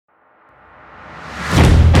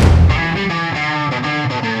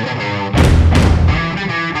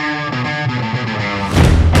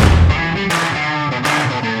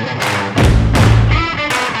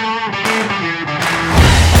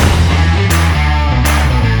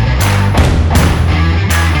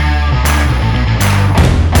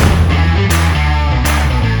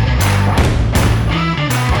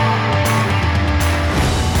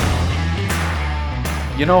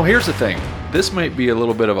Here's the thing. This might be a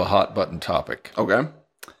little bit of a hot button topic. Okay.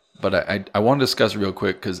 But I want to discuss it real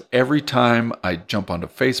quick because every time I jump onto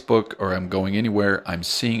Facebook or I'm going anywhere, I'm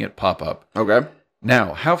seeing it pop up. Okay.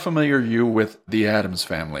 Now, how familiar are you with the Addams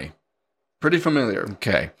Family? Pretty familiar.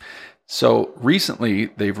 Okay. So recently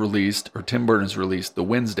they've released, or Tim Burton's released, the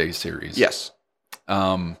Wednesday series. Yes.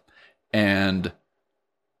 And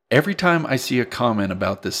every time I see a comment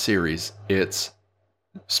about this series, it's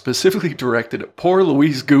specifically directed at poor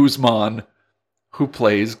Luis Guzman, who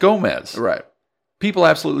plays Gomez. Right. People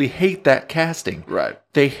absolutely hate that casting. Right.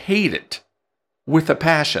 They hate it with a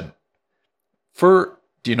passion. Do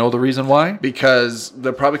you know the reason why? Because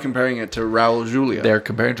they're probably comparing it to Raul Julia. They're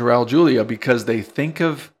comparing to Raul Julia because they think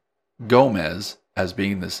of Gomez as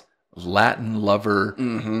being this Latin lover,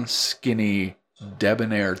 skinny,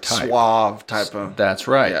 debonair type. Suave type of. That's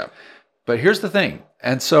right. Yeah. But here's the thing.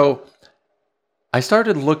 And so I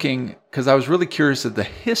started looking because I was really curious at the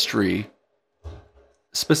history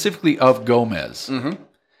specifically of Gomez.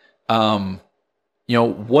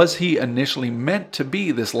 Was he initially meant to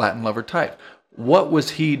be this Latin lover type? What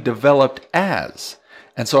was he developed as?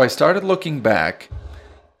 And so I started looking back,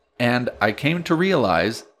 and I came to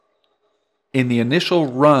realize in the initial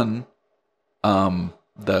run,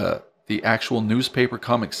 the actual newspaper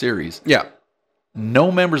comic series,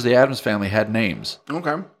 no members of the Addams Family had names.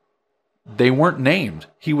 Okay. They weren't named.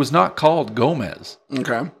 He was not called Gomez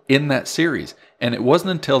in that series. And it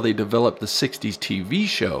wasn't until they developed the 60s TV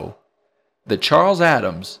show that Charles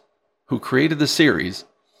Addams, who created the series,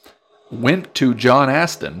 went to John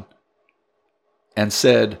Astin and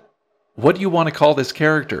said, "What do you want to call this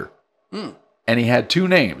character?" And he had two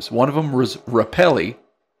names. One of them was Rapelli.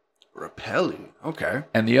 Rapelli. Okay.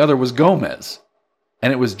 And the other was Gomez.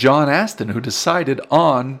 And it was John Astin who decided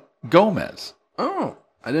on Gomez. Oh,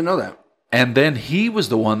 I didn't know that. And then he was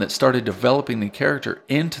the one that started developing the character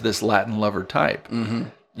into this Latin lover type.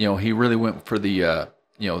 He really went for the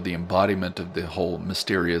the embodiment of the whole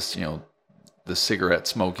mysterious, the cigarette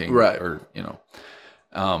smoking, right? Or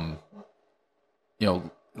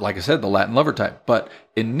like I said, the Latin lover type. But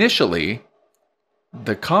initially,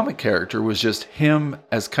 the comic character was just him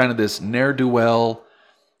as kind of this ne'er-do-well.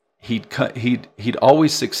 He'd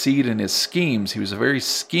always succeed in his schemes. He was a very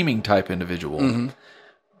scheming type individual.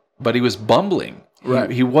 But he was bumbling.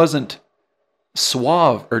 Right. He wasn't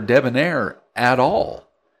suave or debonair at all.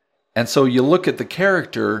 And so you look at the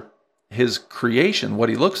character, his creation, what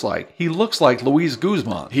he looks like. He looks like Luis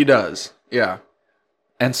Guzman. He does. Yeah.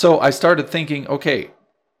 And so I started thinking, okay,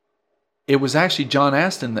 it was actually John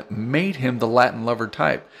Astin that made him the Latin lover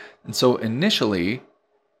type. And so initially,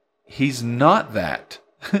 he's not that.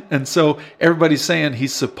 And so everybody's saying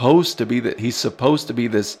he's supposed to be that. He's supposed to be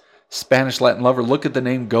this Spanish Latin lover. Look at the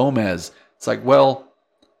name Gomez. It's like, well,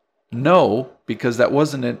 no, because that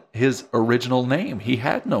wasn't his original name. He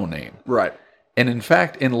had no name. Right. And in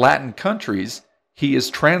fact, in Latin countries, he is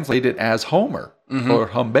translated as Homer or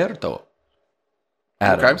Humberto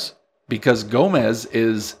Addams. Because Gomez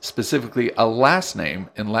is specifically a last name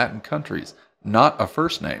in Latin countries, not a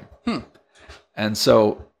first name. And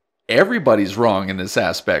so everybody's wrong in this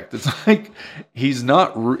aspect. It's like he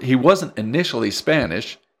wasn't initially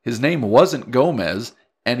Spanish. His name wasn't Gomez,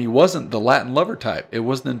 and he wasn't the Latin lover type. It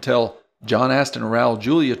wasn't until John Astin and Raul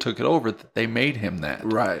Julia took it over that they made him that.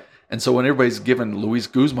 Right. And so when everybody's giving Luis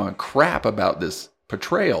Guzman crap about this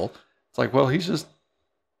portrayal, it's like, well, he's just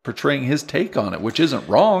portraying his take on it, which isn't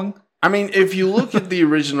wrong. I mean, if you look at the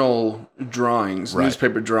original drawings, Right.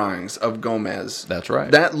 newspaper drawings of Gomez, That's right.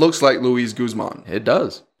 that looks like Luis Guzman. It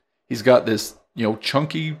does. He's got this,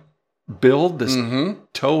 chunky build, this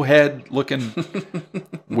towhead looking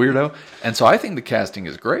weirdo. And so I think the casting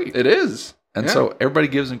is great. It is. And so everybody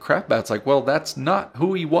gives him crap about it. It's like, well, that's not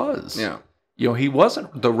who he was. Yeah. He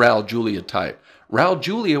wasn't the Raul Julia type. Raul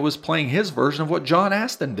Julia was playing his version of what John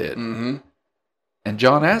Astin did. And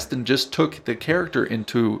John Astin just took the character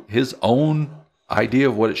into his own idea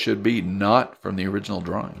of what it should be, not from the original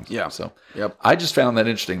drawings. Yeah. So Yep. I just found that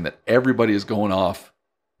interesting that everybody is going off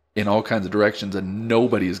in all kinds of directions and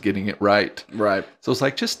nobody is getting it right. Right. So it's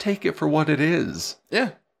like, just take it for what it is.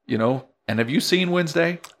 Yeah. And have you seen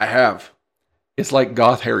Wednesday? I have. It's like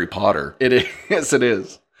Goth Harry Potter. It is. Yes, it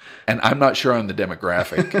is. And I'm not sure on the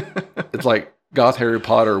demographic. It's like Goth Harry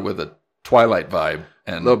Potter with a Twilight vibe.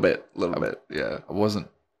 And A little bit. Yeah. I wasn't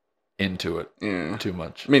into it Yeah. too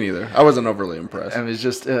much. Me neither. I wasn't overly impressed. And it's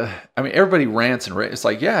just, everybody rants and it's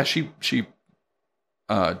like, yeah, she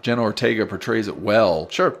Jenna Ortega portrays it well.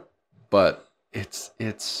 Sure. But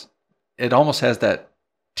it almost has that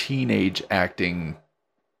teenage acting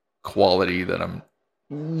quality that I'm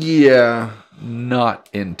Yeah. Not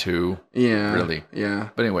into. Yeah. Really. Yeah.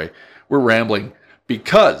 But anyway, we're rambling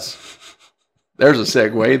because there's a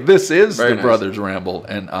segue. This is Very the nice. Brothers Ramble,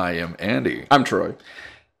 and I am Andy. I'm Troy.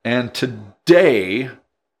 And today,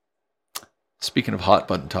 speaking of hot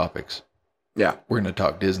button topics, Yeah. we're going to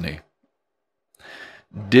talk Disney.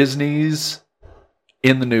 Disney's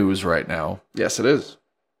in the news right now. Yes, it is.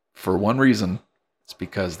 For one reason, it's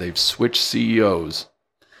because they've switched CEOs.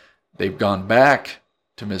 They've gone back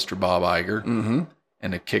to Mr. Bob Iger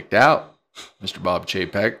and have kicked out Mr. Bob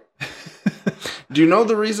Chapek. Do you know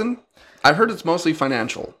the reason? I heard it's mostly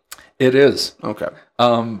financial. It is. Okay.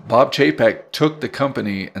 Bob Chapek took the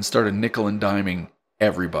company and started nickel and diming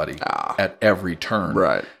everybody at every turn.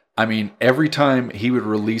 Right. I mean, every time he would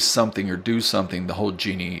release something or do something, the whole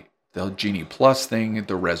Genie Plus thing,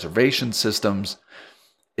 the reservation systems,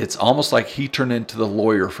 it's almost like he turned into the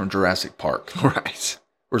lawyer from Jurassic Park. Right.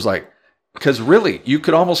 Where it's like, because really, you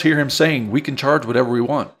could almost hear him saying, we can charge whatever we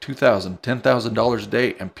want, $2,000, $10,000 a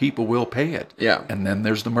day, and people will pay it. Yeah. And then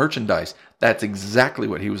there's the merchandise. That's exactly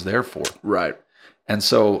what he was there for. Right. And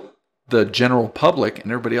so the general public and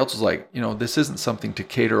everybody else was like, this isn't something to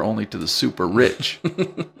cater only to the super rich,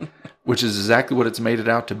 which is exactly what it's made it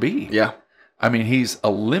out to be. Yeah. I mean, he's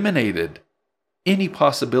eliminated any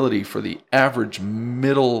possibility for the average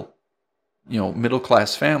middle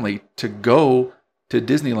class family to go to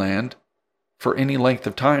Disneyland for any length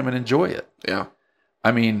of time and enjoy it. Yeah.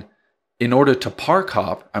 I mean, in order to park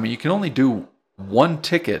hop, you can only do one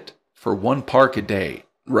ticket for one park a day.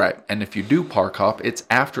 Right. And if you do park hop, it's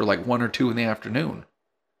after like 1 or 2 in the afternoon.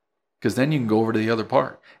 Because then you can go over to the other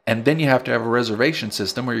park. And then you have to have a reservation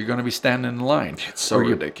system where you're going to be standing in line. It's so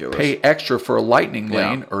ridiculous. Pay extra for a Lightning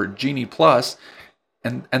Lane or a Genie Plus.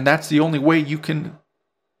 And that's the only way you can,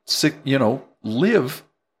 live,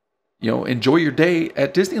 enjoy your day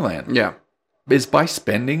at Disneyland. Yeah. Is by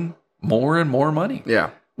spending more and more money.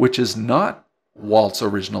 Yeah. Which is not Walt's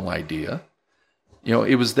original idea.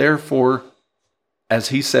 It was there for, as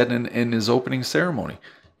he said in his opening ceremony,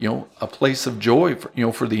 a place of joy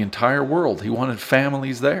for the entire world. He wanted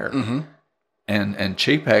families there. Mm-hmm. And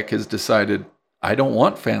Chapek has decided, I don't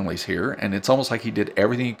want families here. And it's almost like he did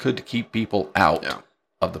everything he could to keep people out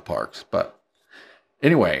of the parks. But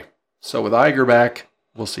anyway, so with Iger back,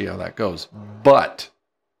 we'll see how that goes. But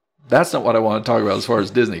that's not what I want to talk about as far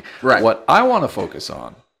as Disney. Right. What I want to focus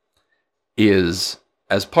on is,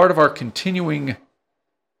 as part of our continuing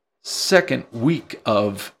second week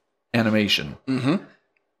of animation,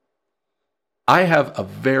 I have a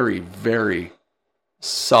very, very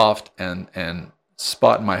soft and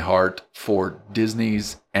spot in my heart for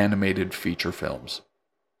Disney's animated feature films.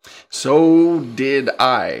 So did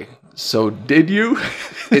I. So did you?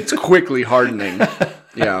 It's quickly hardening.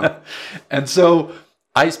 Yeah. And so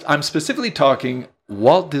I'm specifically talking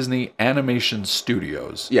Walt Disney Animation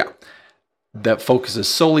Studios. Yeah. That focuses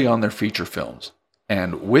solely on their feature films.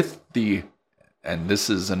 And and this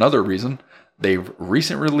is another reason, they've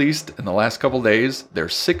recently released in the last couple of days their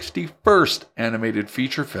 61st animated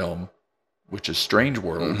feature film, which is Strange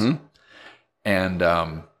Worlds. Mm-hmm.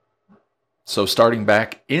 And so starting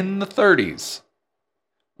back in the 30s,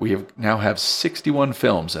 we now have 61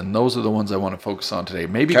 films, and those are the ones I want to focus on today.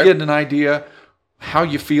 Maybe get an idea how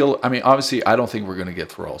you feel. I mean, obviously, I don't think we're going to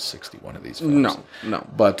get through all 61 of these films. No.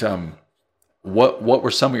 But what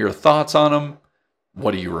were some of your thoughts on them?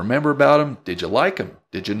 What do you remember about them? Did you like them?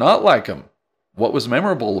 Did you not like them? What was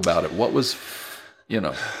memorable about it? What was,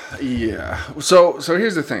 Yeah. So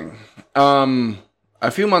here's the thing. A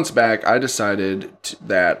few months back, I decided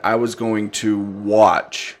that I was going to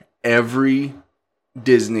watch every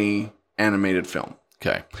Disney animated film.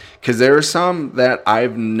 Okay. Because there are some that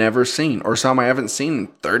I've never seen, or some I haven't seen in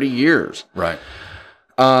 30 years. Right.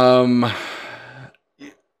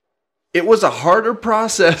 It was a harder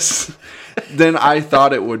process than I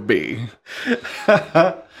thought it would be.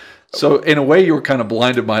 So in a way, you were kind of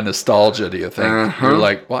blinded by nostalgia, do you think? Uh-huh. You're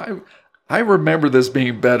like, well, I remember this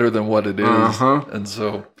being better than what it is. Uh-huh. And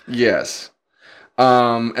so... Yes.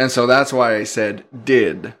 And so that's why I said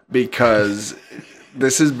did, because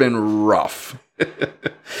this has been rough.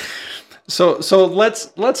 So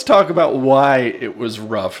let's talk about why it was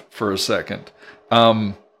rough for a second.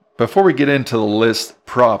 Before we get into the list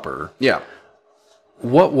proper. Yeah.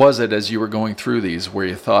 What was it as you were going through these where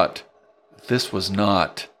you thought, this was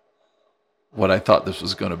not what I thought this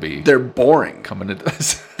was going to be? They're boring. Coming into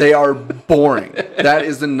this. They are boring. That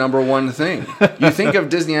is the number one thing. You think of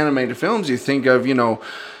Disney animated films, you think of,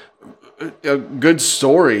 a good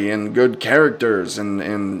story and good characters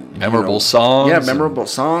and memorable songs. Yeah, memorable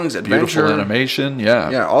songs, adventure. Beautiful animation,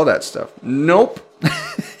 yeah. Yeah, all that stuff. Nope.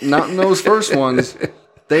 Not in those first ones.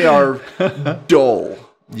 They are dull.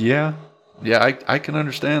 Yeah. Yeah, I can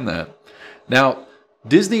understand that. Now,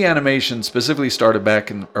 Disney animation specifically started back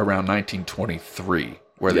in around 1923,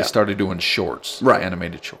 where they started doing shorts,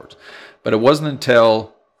 animated shorts. But it wasn't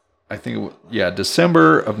until, I think,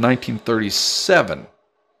 December of 1937,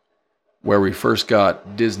 where we first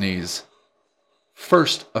got Disney's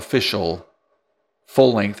first official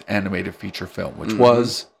full-length animated feature film, which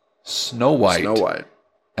was Snow White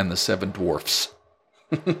and the Seven Dwarfs.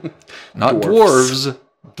 Not dwarves,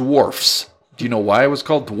 dwarfs. Do you know why it was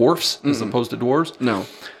called dwarfs as opposed to dwarves? No.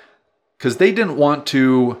 Because they didn't want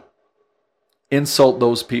to insult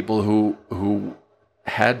those people who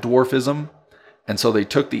had dwarfism, and so they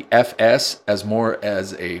took the FS as more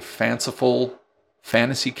as a fanciful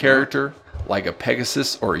fantasy character, like a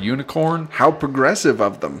Pegasus or a unicorn. How progressive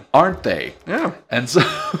of them. Aren't they? Yeah. And so,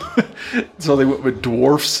 so they went with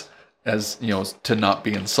dwarfs as, to not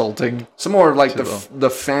be insulting. Some more like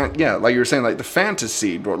like you were saying, like the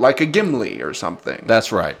fantasy, like a Gimli or something.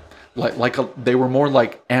 That's right. They were more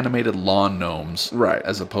like animated lawn gnomes, right?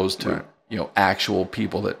 As opposed to actual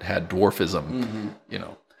people that had dwarfism.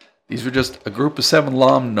 These were just a group of 7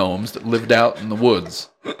 lawn gnomes that lived out in the woods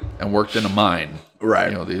and worked in a mine,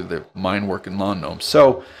 right? The mine working lawn gnomes.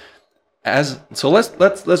 So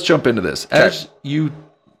let's jump into this. Okay. As you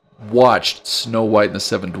watched Snow White and the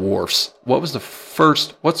Seven Dwarfs, what's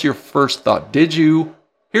your first thought?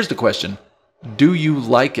 Here's the question. Do you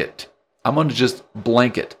like it? I'm going to just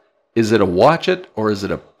blanket. Is it a watch it or is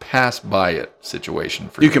it a pass by it situation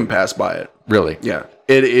for you? You can pass by it. Really? Yeah.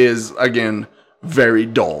 It is, again, very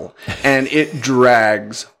dull. And it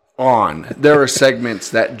drags on. There are segments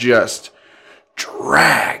that just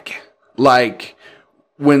drag. Like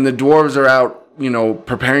when the dwarves are out,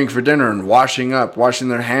 preparing for dinner and washing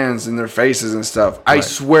their hands and their faces and stuff. Right. I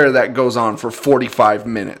swear that goes on for 45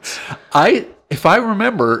 minutes. If I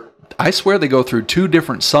remember, I swear they go through 2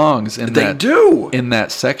 different songs in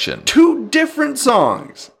that section. 2 different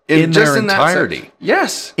songs in their entirety.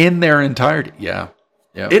 Yes. In their entirety. Yeah.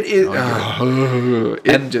 Yeah. It is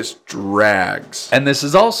it just drags. And this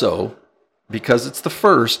is also, because it's the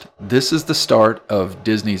first, this is the start of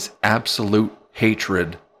Disney's absolute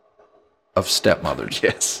hatred of stepmothers.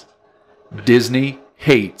 Yes. Disney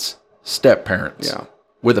hates step-parents. Yeah.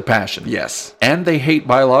 With a passion. Yes. And they hate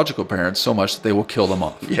biological parents so much that they will kill them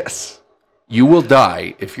off. Yes. You will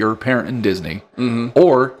die if you're a parent in Disney,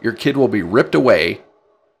 or your kid will be ripped away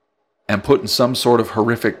and put in some sort of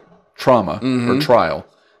horrific trauma or trial,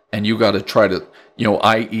 and you got to try to,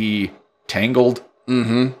 i.e. Tangled,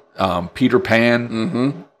 Peter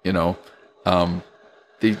Pan,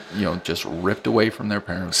 just ripped away from their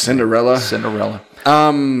parents. Cinderella.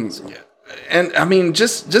 And I mean,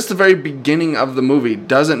 just the very beginning of the movie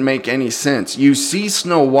doesn't make any sense. You see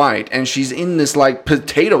Snow White, and she's in this like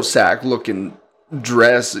potato sack looking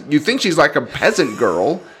dress. You think she's like a peasant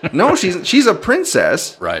girl. No, she's a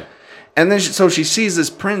princess. Right. And then so she sees this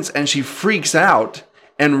prince, and she freaks out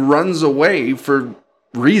and runs away for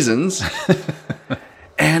reasons.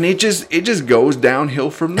 And it just goes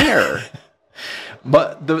downhill from there.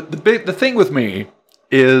 But the thing with me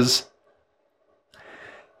is,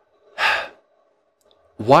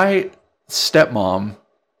 how stepmom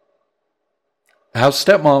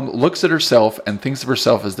looks at herself and thinks of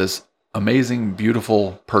herself as this amazing,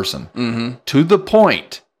 beautiful person, to the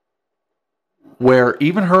point where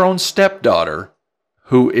even her own stepdaughter,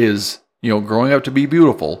 who is, growing up to be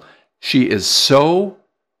beautiful, she is so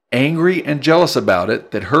angry and jealous about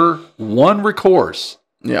it that her one recourse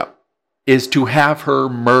is to have her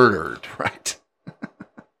murdered. Right.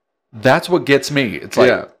 That's what gets me. It's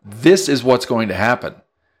like, this is what's going to happen.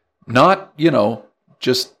 Not,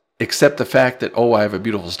 just accept the fact that, I have a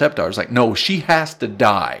beautiful stepdaughter. It's like, no, she has to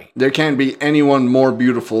die. There can't be anyone more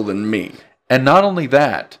beautiful than me. And not only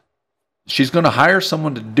that, she's going to hire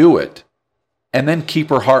someone to do it and then keep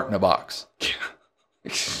her heart in a box.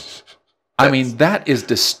 I mean, that is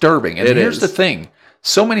disturbing. And here's the thing.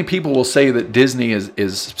 So many people will say that Disney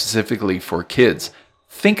is specifically for kids.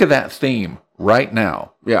 Think of that theme right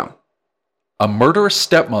now. Yeah. A murderous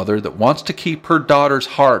stepmother that wants to keep her daughter's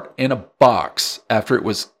heart in a box after it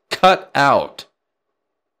was cut out,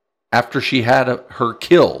 after she had her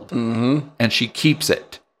killed, and she keeps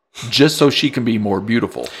it just so she can be more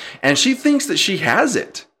beautiful. And she thinks that she has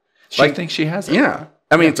it. She thinks she has it. Yeah.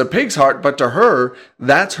 I mean, it's a pig's heart, but to her,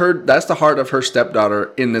 that's the heart of her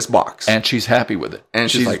stepdaughter in this box. And she's happy with it.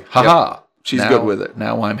 And she's like, haha. Yep. She's good with it.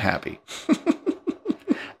 Now I'm happy.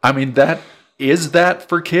 I mean, is that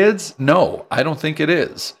for kids? No, I don't think it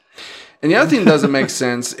is. And the other thing that doesn't make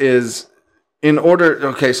sense is so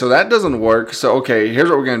that doesn't work. So, here's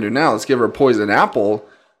what we're going to do now. Let's give her a poison apple.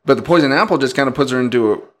 But the poison apple just kind of puts her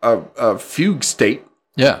into a fugue state,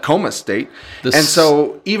 coma state. And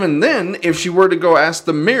so even then, if she were to go ask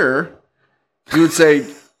the mirror, you would say,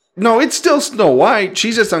 no, it's still Snow White.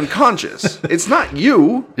 She's just unconscious. It's not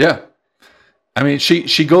you. Yeah. I mean,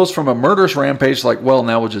 she goes from a murderous rampage like, well,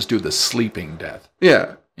 now we'll just do the sleeping death.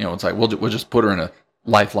 Yeah. You know, it's like, we'll just put her in a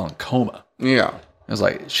lifelong coma. Yeah. It's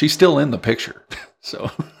like, she's still in the picture. So.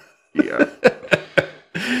 Yeah.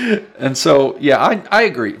 And so, yeah, I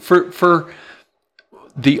agree. For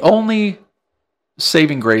the only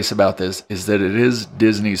saving grace about this is that it is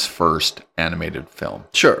Disney's first animated film.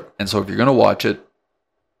 Sure. And so if you're going to watch it,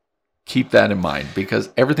 keep that in mind, because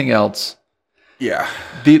everything else. Yeah.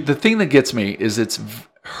 The thing that gets me is it's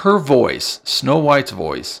her voice, Snow White's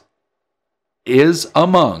voice, is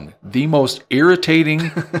among the most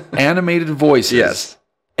irritating animated voices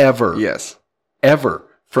ever. Yes. Ever.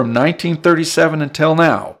 From 1937 until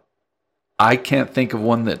now, I can't think of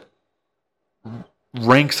one that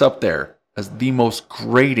ranks up there as the most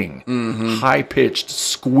grating, high-pitched,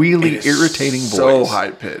 squealy, irritating voice. So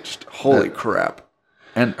high-pitched. Holy crap.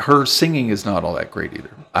 And her singing is not all that great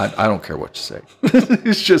either. I don't care what you say.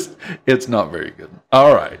 It's not very good.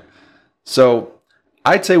 All right. So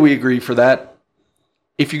I'd say we agree for that.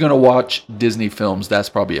 If you're going to watch Disney films, that's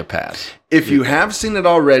probably a pass. If you have seen it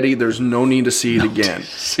already, there's no need to see it again.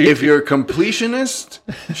 If you're a completionist,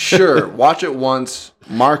 sure, watch it once,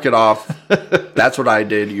 mark it off. That's what I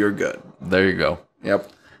did. You're good. There you go.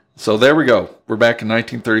 Yep. So there we go. We're back in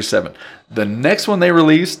 1937. The next one they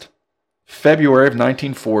released, February of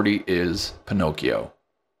 1940, is Pinocchio.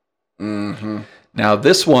 Mm-hmm. Now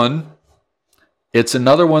this one, it's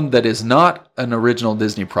another one that is not an original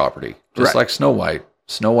Disney property. Just like Snow White.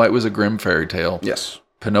 Snow White was a grim fairy tale. Yes.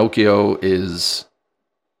 Pinocchio is,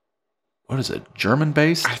 what is it,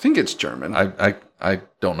 German-based? I think it's German. I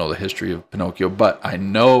don't know the history of Pinocchio, but I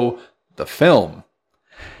know the film.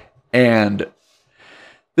 And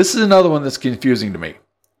this is another one that's confusing to me.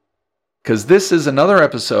 Because this is another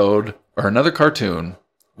episode, or another cartoon,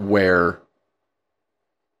 where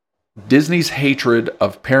Disney's hatred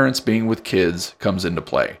of parents being with kids comes into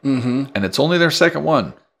play. Mm-hmm. And it's only their second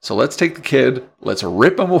one. So let's take the kid, let's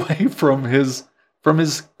rip him away from his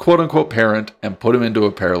quote-unquote parent and put him into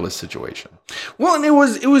a perilous situation. Well, and it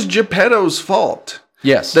was Geppetto's fault.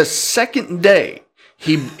 Yes. The second day,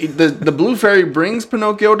 the blue fairy brings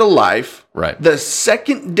Pinocchio to life. Right. The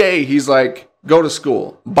second day, he's like, go to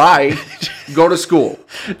school. Bye. Go to school.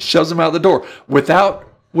 Shoves him out the door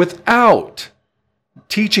without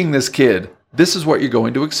teaching this kid, this is what you're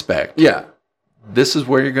going to expect. Yeah. This is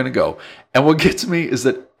where you're going to go. And what gets me is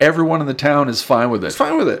that everyone in the town is fine with it. It's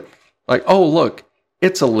fine with it. Like, oh, look,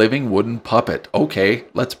 it's a living wooden puppet. Okay,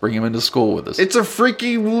 let's bring him into school with us. It's a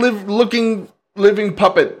freaky looking living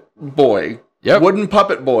puppet boy. Yep. Wooden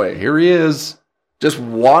puppet boy. Here he is. Just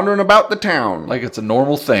wandering about the town. Like it's a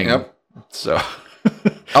normal thing. Yep. So.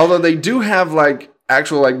 Although they do have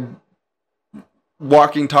actual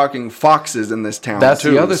walking, talking foxes in this town. That's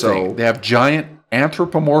too, the other thing. They have giant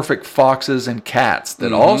anthropomorphic foxes and cats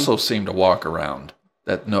that also seem to walk around.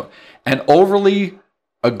 And overly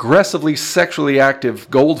aggressively sexually active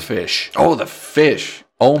goldfish. Oh, the fish.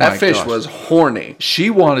 Oh my gosh. That fish was horny. She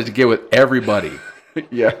wanted to get with everybody.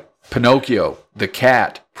 Yeah. Pinocchio, the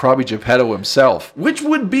cat, probably Geppetto himself. Which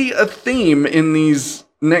would be a theme in these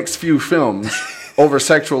next few films. Over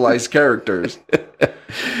sexualized characters.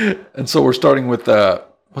 And so we're starting with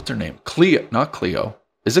what's her name? Cleo. Not Cleo.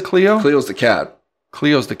 Is it Cleo? Cleo's the cat.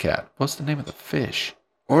 Cleo's the cat. What's the name of the fish?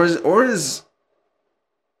 Or is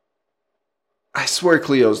I swear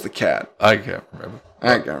Cleo's the cat. I can't remember.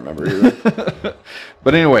 I can't remember either.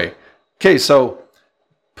 But anyway, okay, so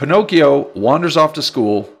Pinocchio wanders off to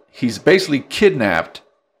school. He's basically kidnapped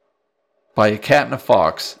by a cat and a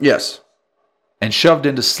fox. Yes. And shoved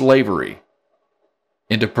into slavery.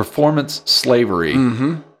 Into performance slavery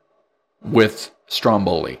with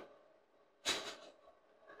Stromboli.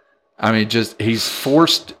 I mean, he's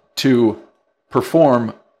forced to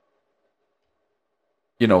perform,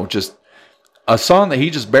 just a song that he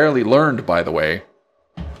just barely learned, by the way,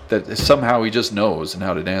 that somehow he just knows and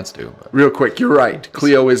how to dance to. But real quick, you're right.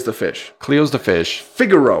 Cleo is the fish. Cleo's the fish.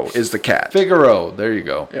 Figaro is the cat. Figaro, there you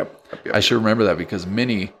go. Yep. I should remember that because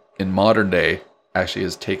Minnie, in modern day, actually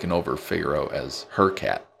has taken over Figaro as her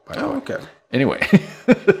cat. Okay. Anyway.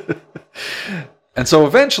 And so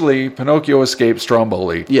eventually, Pinocchio escapes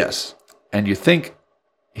Stromboli. Yes. And you think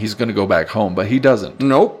he's going to go back home, but he doesn't.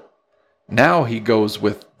 Nope. Now he goes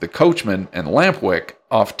with the coachman and Lampwick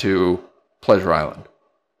off to Pleasure Island.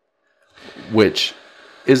 Which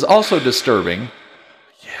is also disturbing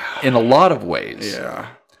in a lot of ways. Yeah.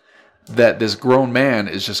 that this grown man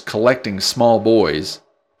is just collecting small boys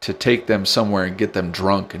to take them somewhere and get them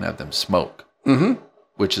drunk and have them smoke. Mm-hmm.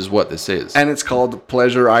 Which is what this is. And it's called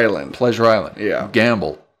Pleasure Island. Pleasure Island. Yeah.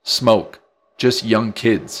 Gamble, smoke, just young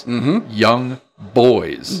kids, young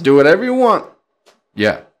boys. Do whatever you want.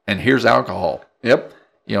 Yeah. And here's alcohol. Yep.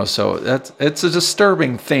 So it's a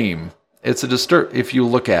disturbing theme. It's if you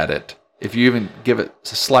look at it, if you even give it a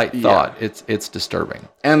slight thought, it's disturbing.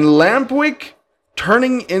 And Lampwick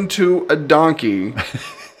turning into a donkey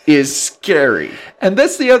is scary. And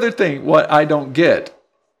that's the other thing, what I don't get.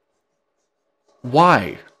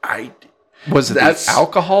 Why? Was it the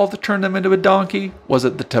alcohol that turned him into a donkey? Was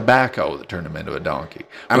it the tobacco that turned him into a donkey?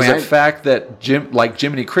 Was it the fact that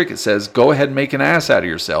Jiminy Cricket says, go ahead and make an ass out of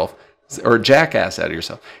yourself, or a jackass out of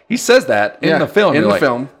yourself? He says that in the film. In the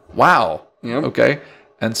film. Wow. Yep. Okay.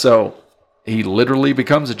 And so he literally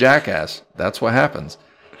becomes a jackass. That's what happens.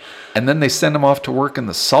 And then they send him off to work in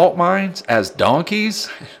the salt mines as donkeys.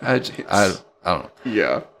 I don't know.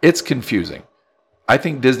 Yeah. It's confusing. I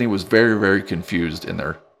think Disney was very, very confused in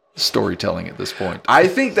their storytelling at this point. I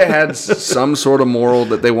think they had some sort of moral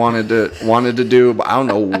that they wanted to do, but I don't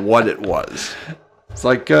know what it was. It's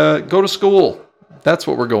like, go to school. That's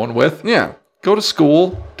what we're going with. Yeah. Go to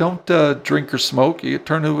school. Don't drink or smoke. You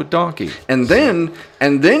turn into a donkey. And then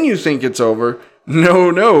you think it's over.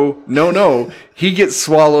 No. He gets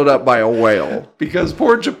swallowed up by a whale. Because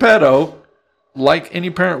poor Geppetto, like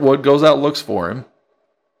any parent would, goes out and looks for him.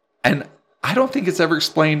 And I don't think it's ever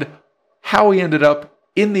explained how he ended up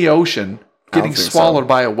in the ocean getting swallowed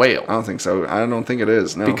by a whale. I don't think so. I don't think it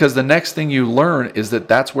is, no. Because the next thing you learn is that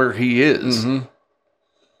that's where he is. Mm-hmm.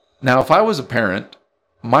 Now, if I was a parent,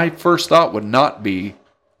 my first thought would not be,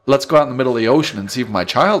 let's go out in the middle of the ocean and see if my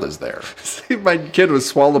child is there. See if my kid was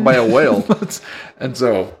swallowed by a whale.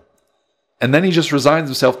 And then he just resigns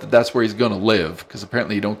himself that that's where he's going to live, because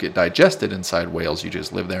apparently you don't get digested inside whales. You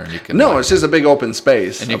just live there and you can... No, it's just a big open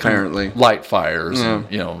space, and you apparently. Can light fires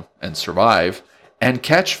and survive and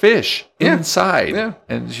catch fish inside. Yeah.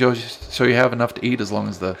 And so you have enough to eat as long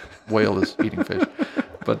as the whale is eating fish.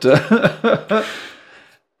 But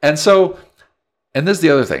and this is the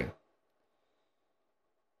other thing.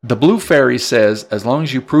 The Blue Fairy says, as long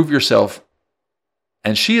as you prove yourself,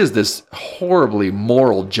 and she is this horribly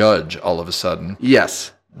moral judge all of a sudden.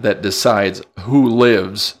 Yes. That decides who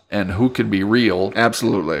lives and who can be real.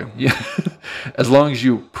 Absolutely. Yeah. As long as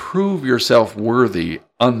you prove yourself worthy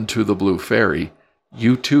unto the Blue Fairy,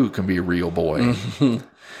 you too can be a real boy. Mm-hmm.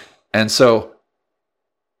 And so,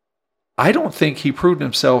 I don't think he proved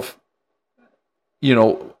himself,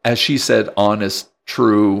 as she said, honest,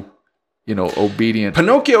 true, obedient.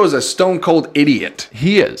 Pinocchio is a stone cold idiot.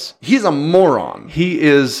 He is. He's a moron. He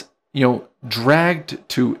is, dragged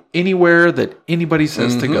to anywhere that anybody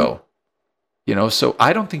says to go. So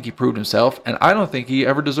I don't think he proved himself, and I don't think he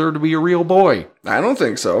ever deserved to be a real boy. I don't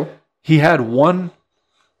think so. He had one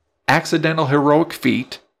accidental heroic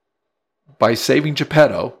feat by saving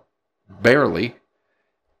Geppetto, barely.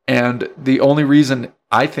 And the only reason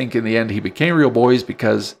I think in the end he became a real boy is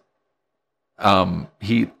because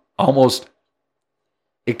he almost,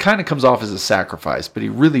 it kind of comes off as a sacrifice, but he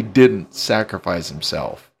really didn't sacrifice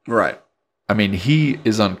himself. Right. I mean, he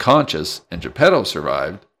is unconscious and Geppetto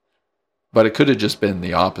survived, but it could have just been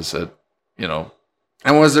the opposite, And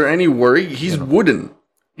was there any worry? He's wooden.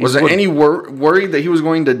 Was there any worry that he was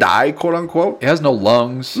going to die, quote unquote? He has no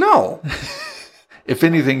lungs. No. If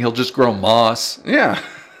anything, he'll just grow moss. Yeah.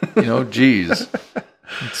 Geez.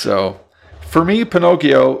 So, for me,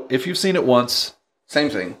 Pinocchio, if you've seen it once, same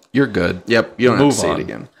thing. You're good. Yep. You don't have to see it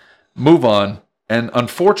again. Move on. And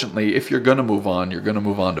unfortunately, if you're going to move on, you're going to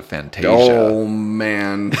move on to Fantasia. Oh,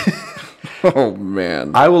 man. Oh,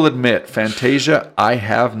 man. I will admit, Fantasia, I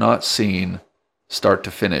have not seen start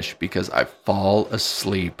to finish because I fall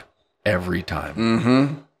asleep every time.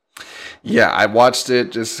 Mm-hmm. Yeah, I watched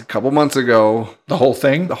it just a couple months ago. The whole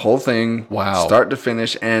thing? The whole thing. Wow. Start to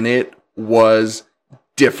finish, and it was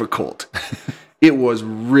difficult. It was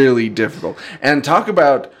really difficult. And talk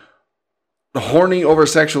about horny,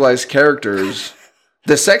 over-sexualized characters.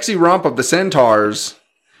 The sexy romp of the centaurs.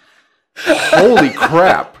 Holy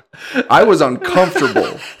crap. I was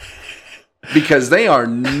uncomfortable. Because they are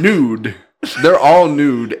nude. They're all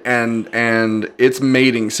nude, and it's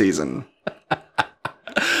mating season.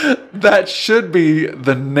 That should be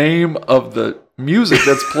the name of the music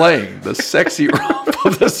that's playing. The sexy romp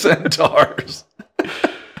of the centaurs.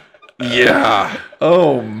 Yeah.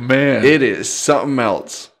 Oh, man. It is something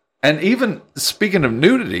else. And even, speaking of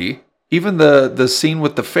nudity, even the scene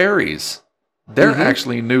with the fairies, they're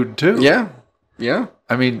actually nude too. Yeah. Yeah.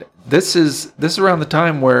 I mean, this is around the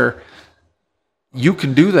time where you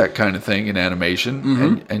can do that kind of thing in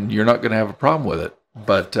animation, and you're not going to have a problem with it.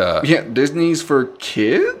 But Disney's for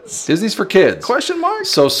kids? Disney's for kids. Question mark?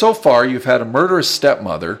 So far, you've had a murderous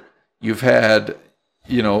stepmother. You've had,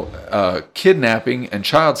 kidnapping and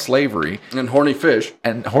child slavery. And horny fish.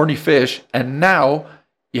 And now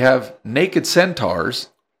you have naked centaurs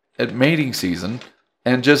at mating season.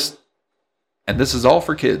 And this is all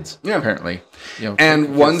for kids, apparently.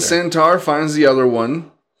 And one centaur finds the other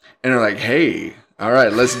one. And they're like, hey, all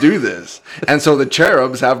right, let's do this. And so the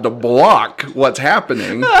cherubs have to block what's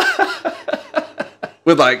happening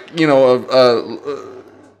with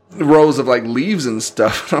rows of leaves and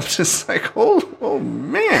stuff. And I'm just like, oh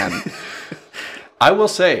man. I will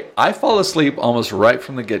say, I fall asleep almost right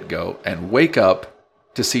from the get-go and wake up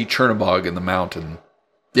to see Chernobog in the mountain.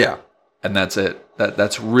 Yeah. And that's it.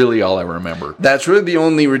 That's really all I remember. That's really the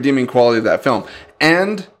only redeeming quality of that film.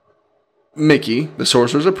 And Mickey, the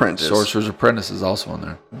Sorcerer's Apprentice. Sorcerer's Apprentice is also in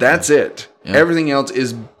there. That's it. Yeah. Everything else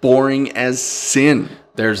is boring as sin.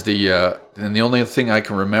 There's and the only thing I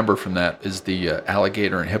can remember from that is the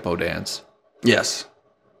alligator and hippo dance. Yes.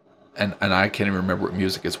 And I can't even remember what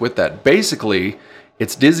music is with that. Basically,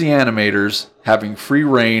 it's Disney animators having free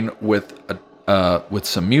reign with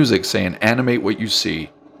some music saying, animate what you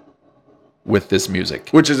see with this music.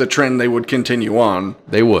 Which is a trend they would continue on.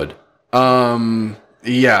 They would.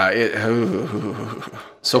 Yeah.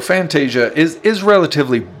 So Fantasia is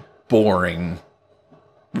relatively boring.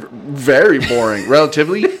 Very boring.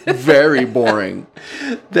 Relatively very boring.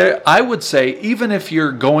 I would say, even if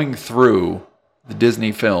you're going through the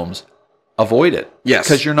Disney films, avoid it. Yes.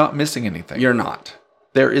 Because you're not missing anything. You're not.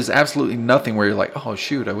 There is absolutely nothing where you're like, oh,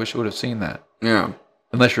 shoot, I wish I would have seen that. Yeah.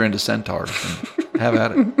 Unless you're into centaurs. Have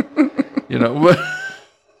at it.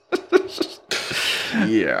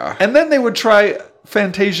 Yeah. And then they would try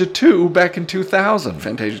Fantasia 2 back in 2000.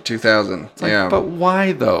 Fantasia 2000. Yeah. But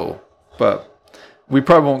why, though? But we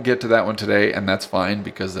probably won't get to that one today, and that's fine,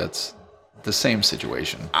 because that's the same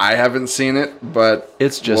situation. I haven't seen it, but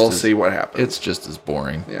we'll see what happens. It's just as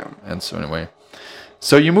boring. Yeah. And so anyway.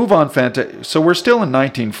 So you move on, so we're still in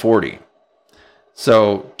 1940.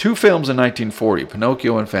 So 2 films in 1940,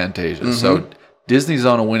 Pinocchio and Fantasia. So Disney's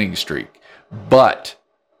on a winning streak. But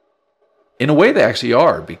in a way they actually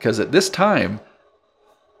are, because at this time,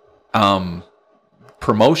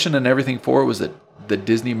 promotion and everything for it was that the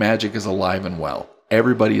Disney magic is alive and well.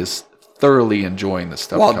 Everybody is thoroughly enjoying the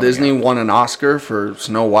stuff. Walt Disney won an Oscar for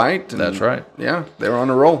Snow White. That's right. Yeah, they were on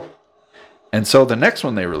a roll. And so the next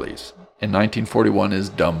one they release in 1941 is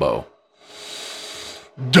Dumbo.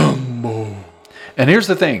 Dumbo. And here's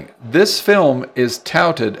the thing. This film is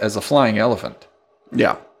touted as a flying elephant.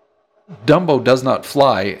 Yeah. Dumbo does not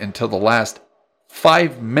fly until the last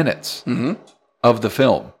 5 minutes of the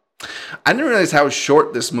film. I didn't realize how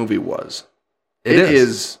short this movie was. It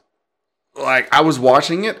is. Like, I was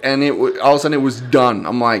watching it, and all of a sudden it was done.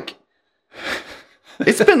 I'm like,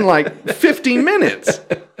 it's been like 15 minutes.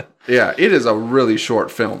 Yeah, it is a really short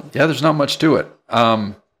film. Yeah, there's not much to it.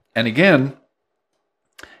 And again,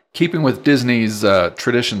 keeping with Disney's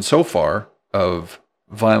tradition so far of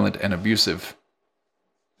violent and abusive,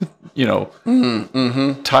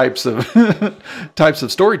 types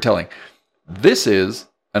of storytelling, this is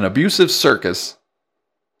an abusive circus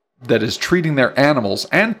that is treating their animals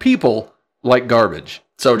and people like garbage.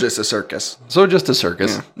 So just a circus.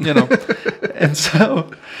 Yeah. And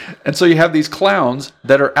so you have these clowns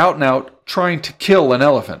that are out and out trying to kill an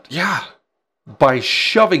elephant. Yeah. By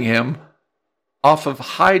shoving him off of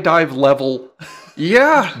high dive level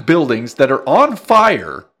buildings that are on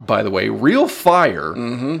fire, by the way, real fire,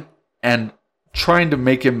 and trying to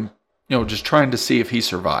make him, just trying to see if he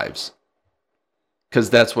survives. Because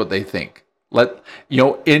that's what they think.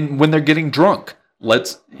 When they're getting drunk,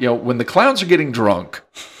 when the clowns are getting drunk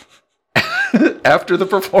after the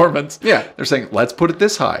performance, they're saying, let's put it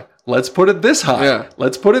this high. Let's put it this high. Yeah.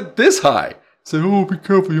 Let's put it this high. Say, oh, be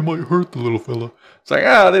careful, you might hurt the little fella. It's like,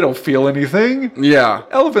 they don't feel anything. Yeah.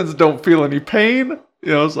 Elephants don't feel any pain.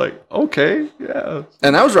 It's like, okay, yeah.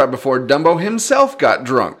 And that was right before Dumbo himself got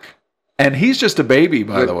drunk. And he's just a baby,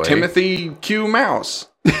 by the way. Timothy Q. Mouse.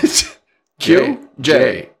 Q?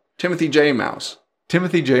 J. Timothy J. Mouse.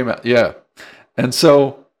 Timothy J. Mouse, yeah. And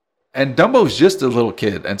Dumbo's just a little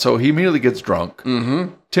kid. And so he immediately gets drunk.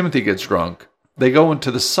 Mm-hmm. Timothy gets drunk. They go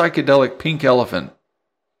into the psychedelic pink elephant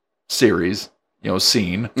series,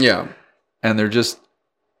 scene. Yeah. And they're just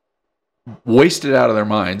wasted out of their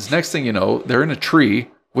minds. Next thing you know, they're in a tree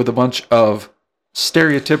with a bunch of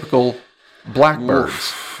stereotypical blackbirds.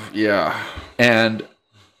 Oof. Yeah. And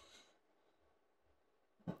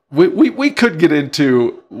we could get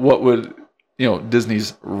into what would,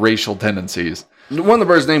 Disney's racial tendencies. One of the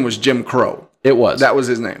birds' name was Jim Crow. It was. That was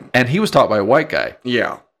his name. And he was taught by a white guy.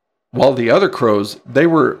 Yeah. While the other crows, they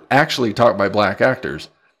were actually taught by black actors.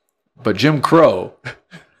 But Jim Crow,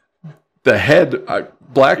 the head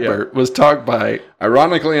blackbird, was taught by,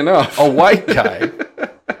 ironically enough, a white guy.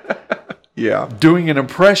 Yeah. Doing an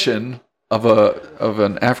impression of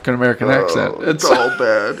an African American accent. It's all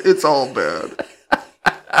bad. It's all bad.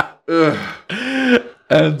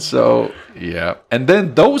 And so, yeah. And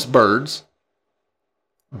then those birds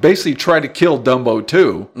basically try to kill Dumbo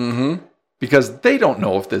too, because they don't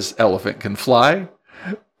know if this elephant can fly,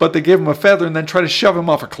 but they give him a feather and then try to shove him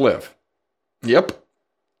off a cliff. Yep.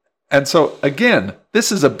 And so, again,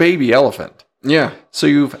 this is a baby elephant. Yeah. So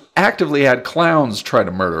you've actively had clowns try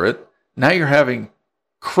to murder it. Now you're having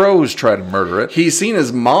crows try to murder it. He's seen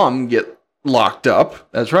his mom get locked up.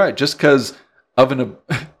 That's right. Just because of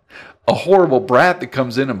a horrible brat that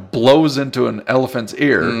comes in and blows into an elephant's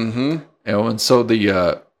ear. Mm-hmm. And so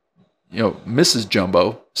the Mrs.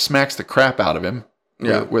 Jumbo smacks the crap out of him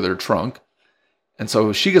with her trunk. And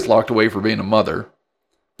so she gets locked away for being a mother,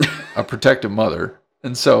 a protective mother.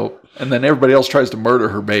 And then everybody else tries to murder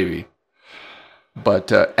her baby.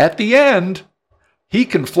 But at the end, he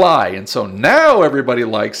can fly. And so now everybody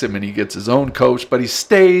likes him and he gets his own coach, but he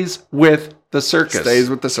stays with the circus. Stays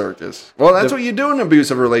with the circus. Well, that's what you do in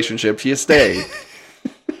abusive relationships. You stay.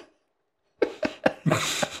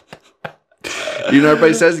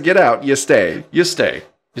 Everybody says get out. You stay. You stay.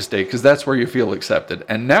 Because that's where you feel accepted.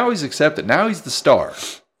 And now he's accepted. Now he's the star.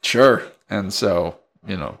 Sure. And so,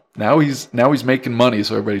 now he's making money,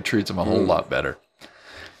 so everybody treats him a whole lot better.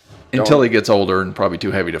 Until he gets older and probably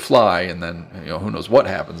too heavy to fly, and then, who knows what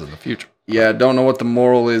happens in the future. Yeah, don't know what the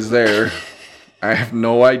moral is there. I have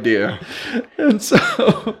no idea. And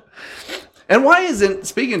so... And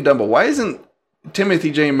speaking of Dumbo, why isn't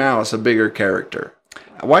Timothy J. Mouse a bigger character?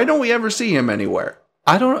 Why don't we ever see him anywhere?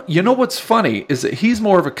 I don't... what's funny is that he's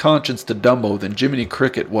more of a conscience to Dumbo than Jiminy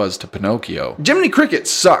Cricket was to Pinocchio. Jiminy Cricket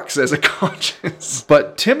sucks as a conscience.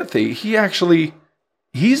 But Timothy,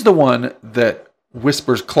 he's the one that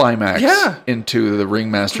whispers climax into the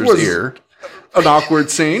ringmaster's ear. An awkward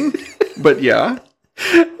scene, but yeah.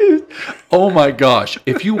 Oh my gosh.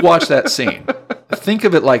 If you watch that scene, think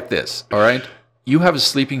of it like this, all right? You have a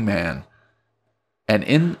sleeping man, and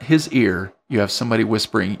in his ear, you have somebody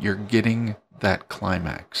whispering, "You're getting that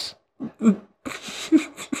climax.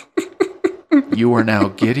 You are now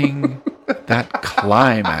getting that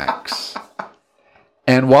climax."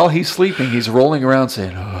 And while he's sleeping, he's rolling around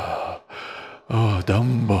saying, "Oh,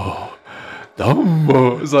 Dumbo.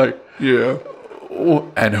 It's like, yeah.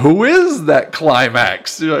 And who is that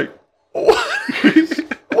climax? You're like,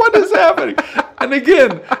 what is happening? And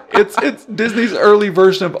again, it's Disney's early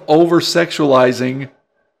version of over-sexualizing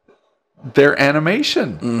their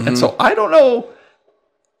animation. Mm-hmm. And so I don't know,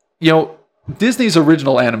 Disney's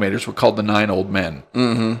original animators were called the 9 Old Men.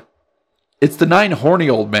 Mm-hmm. It's the 9 horny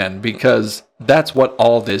old men because that's what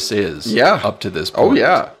all this is up to this point. Oh,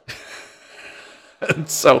 yeah. And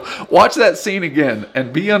so watch that scene again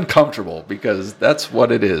and be uncomfortable because that's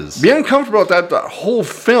what it is. Be uncomfortable with that whole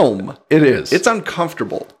film. It is. It's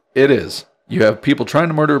uncomfortable. It is. You have people trying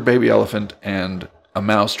to murder a baby elephant and a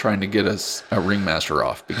mouse trying to get a ringmaster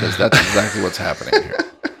off because that's exactly what's happening here.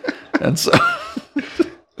 And so...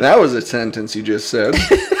 That was a sentence you just said.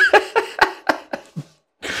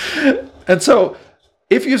 And so,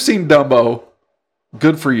 if you've seen Dumbo,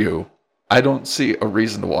 good for you. I don't see a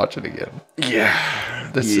reason to watch it again. Yeah.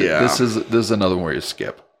 This is another one where you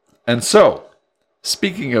skip. And so,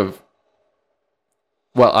 speaking of,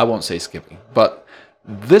 well, I won't say skipping, but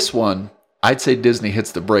this one, I'd say Disney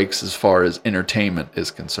hits the brakes as far as entertainment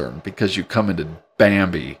is concerned because you come into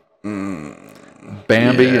Bambi.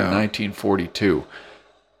 Bambi in 1942.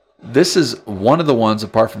 This is one of the ones,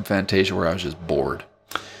 apart from Fantasia, where I was just bored.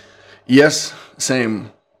 Yes,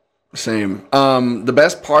 same. The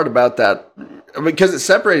best part about that, because it's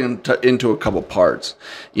separated into a couple parts.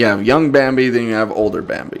 You have young Bambi, then you have older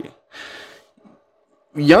Bambi.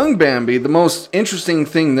 Young Bambi, the most interesting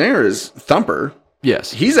thing there is Thumper.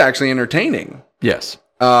 Yes. He's actually entertaining. Yes.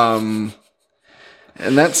 And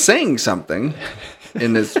that's saying something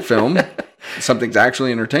in this film. Something's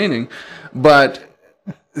actually entertaining. But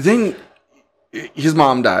then his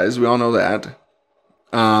mom dies. We all know that.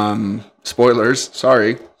 Spoilers.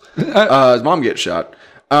 Sorry. His mom gets shot.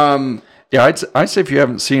 Yeah, I'd say if you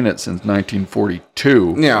haven't seen it since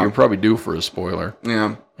 1942, you're probably due for a spoiler.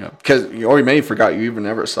 Yeah. Because you already may have forgot you even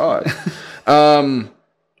ever saw it.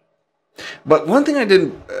 But one thing I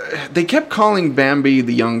didn't... they kept calling Bambi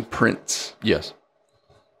the young prince. Yes.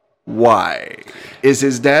 Why? Is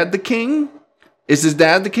his dad the king? Is his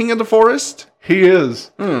dad the king of the forest? He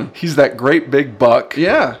is. He's that great big buck.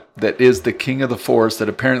 Yeah. That is the king of the forest that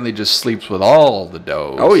apparently just sleeps with all the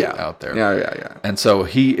does out there. Yeah. And so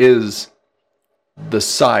he is the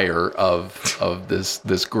sire of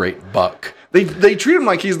this great buck. They treat him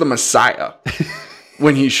like he's the Messiah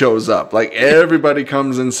when he shows up. Like everybody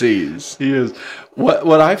comes and sees. He is.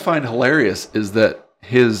 What I find hilarious is that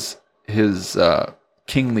his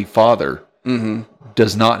kingly father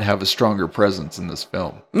does not have a stronger presence in this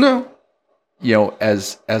film. No. You know,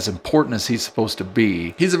 as important as he's supposed to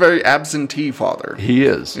be. He's a very absentee father. He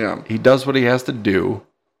is. Yeah. He does what he has to do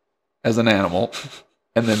as an animal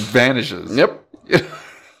and then vanishes. Yep.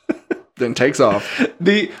 Then takes off.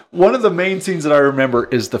 One of the main scenes that I remember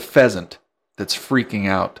is the pheasant that's freaking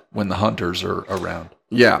out when the hunters are around.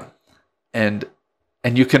 Yeah. And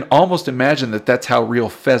you can almost imagine that that's how real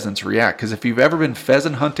pheasants react. Because if you've ever been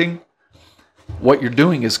pheasant hunting, what you're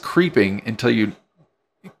doing is creeping until you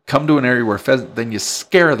come to an area where pheasant, then you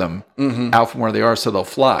scare them out from where they are so they'll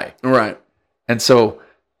fly. Right. And so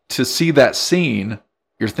to see that scene,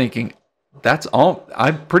 you're thinking, that's all.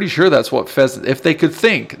 I'm pretty sure that's what pheasant, if they could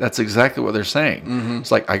think, that's exactly what they're saying.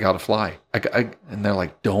 It's like, I got to fly. And they're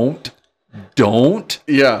like, don't.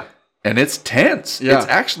 Yeah. And it's tense. Yeah. It's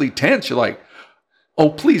actually tense. You're like, oh,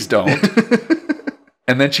 please don't.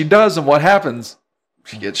 And then she does. And what happens?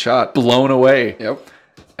 She gets shot. Blown away. Yep.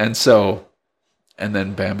 And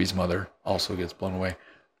then Bambi's mother also gets blown away.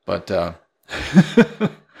 But,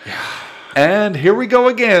 and here we go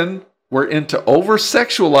again. We're into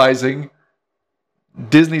over-sexualizing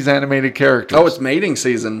Disney's animated characters. Oh, it's mating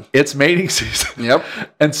season. It's mating season. Yep.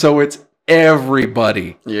 And so it's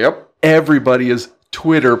everybody. Yep. Everybody is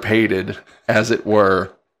Twitter-pated, as it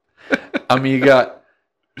were. I mean,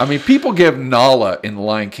 people give Nala in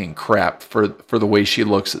Lion King crap for the way she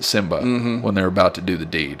looks at Simba when they're about to do the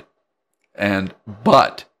deed.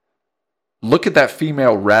 But look at that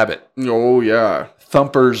female rabbit. Oh, yeah.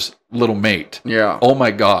 Thumper's little mate. Yeah. Oh,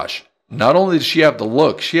 my gosh. Not only does she have the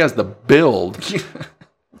look, she has the build.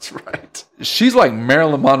 That's right. She's like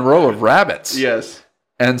Marilyn Monroe of rabbits. Yes.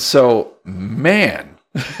 And so, man.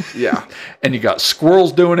 Yeah. And you got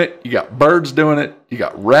squirrels doing it. You got birds doing it. You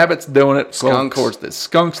got rabbits doing it. Skunks. Well, of course, the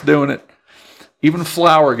skunks doing it. Even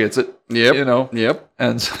Flower gets it. Yep. You know. Yep.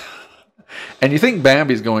 And you think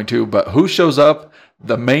Bambi's going to, but who shows up?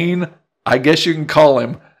 The main, I guess you can call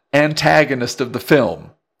him, antagonist of the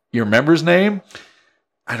film. You remember his name?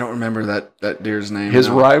 I don't remember that deer's name. His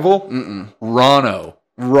rival? Rano.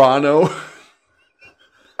 Rano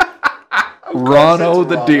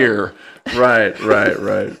the deer. Right.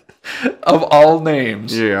 Of all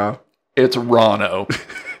names. Yeah. It's Rano.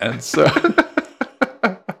 And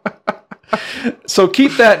so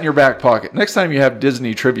keep that in your back pocket. Next time you have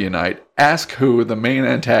Disney Trivia Night, ask who the main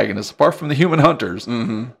antagonist, apart from the human hunters,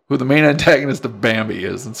 who the main antagonist of Bambi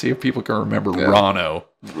is, and see if people can remember Rano.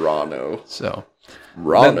 So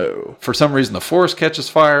Rano. For some reason, the forest catches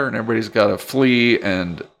fire, and everybody's got to flee,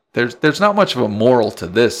 and there's not much of a moral to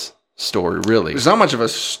this story, really. There's not much of a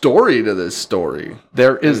story to this story.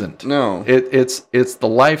 There isn't. No. It's the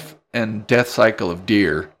life and death cycle of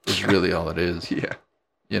deer is really all it is. Yeah.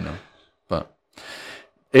 You know. But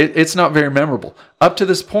it's not very memorable. Up to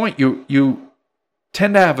this point, you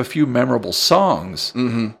tend to have a few memorable songs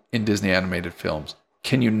in Disney animated films.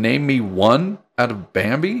 Can you name me one out of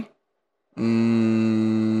Bambi?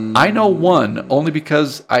 I know one only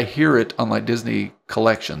because I hear it on like Disney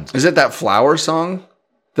collections. Is it that flower song?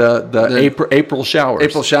 The April showers.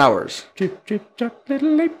 April showers. Drip, drip, drop,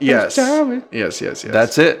 little April Yes. showers. Yes.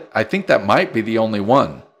 That's it. I think that might be the only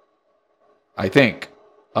one. I think.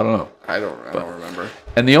 I don't know. I don't remember.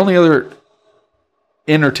 And the only other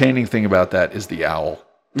entertaining thing about that is the owl.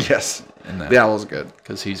 Yes. The owl's good.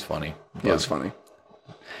 Because he's funny. Yeah, it's funny.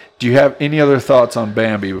 Do you have any other thoughts on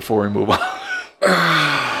Bambi before we move on?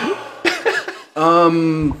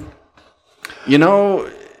 You know,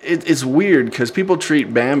 it's weird because people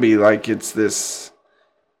treat Bambi like it's this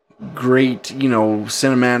great,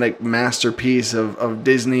 cinematic masterpiece of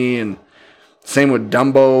Disney, and same with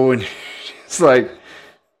Dumbo, and it's like,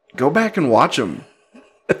 go back and watch them.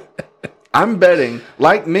 I'm betting,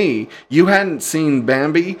 like me, you hadn't seen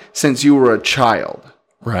Bambi since you were a child.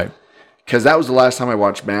 Right. Because that was the last time I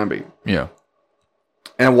watched Bambi. Yeah.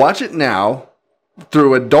 And watch it now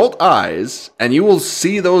through adult eyes, and you will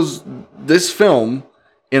see this film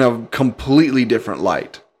in a completely different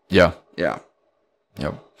light. Yeah. Yeah.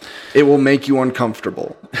 Yep. It will make you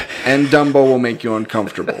uncomfortable. And Dumbo will make you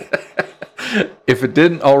uncomfortable. If it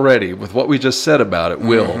didn't already, with what we just said about it,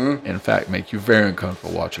 will, in fact, make you very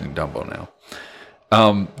uncomfortable watching Dumbo now.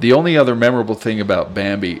 The only other memorable thing about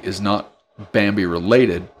Bambi is not Bambi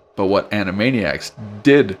related, but what Animaniacs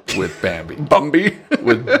did with Bambi. Bumby.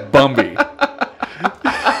 With Bumby.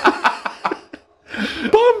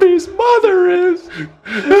 Bambi's mother is...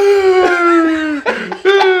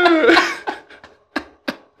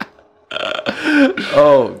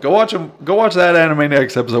 Oh, go watch that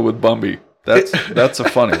Animaniacs episode with Bumby. That's a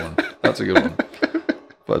funny one. That's a good one.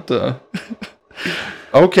 But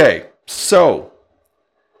okay, so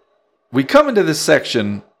we come into this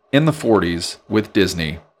section in the 40s with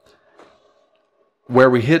Disney where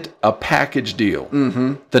we hit a package deal.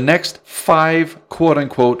 Mm-hmm. The next 5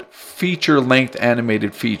 quote-unquote feature-length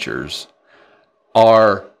animated features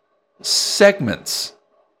are segments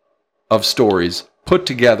of stories put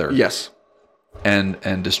together. Yes.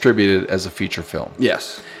 And distributed as a feature film.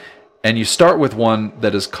 Yes. And you start with one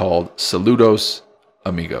that is called Saludos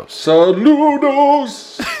Amigos.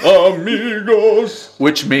 Saludos Amigos.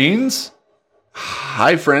 Which means...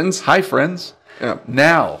 Hi, friends. Hi, friends. Yeah.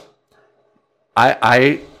 Now,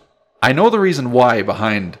 I know the reason why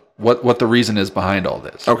behind... What the reason is behind all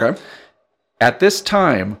this. Okay. At this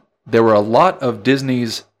time, there were a lot of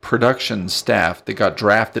Disney's production staff that got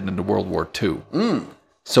drafted into World War II.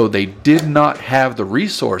 So they did not have the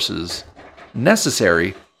resources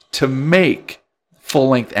necessary to make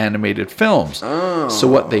full-length animated films. So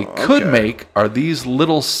what they could make are these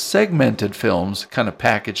little segmented films kind of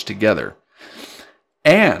packaged together.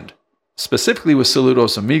 And specifically with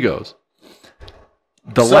Saludos Amigos,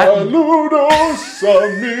 Saludos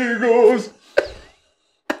Amigos.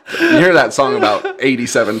 You hear that song about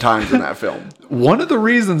 87 times in that film. One of the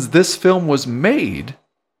reasons this film was made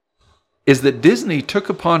is that Disney took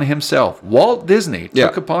upon himself, Walt Disney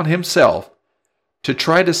took upon himself to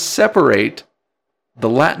try to separate the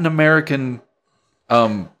Latin American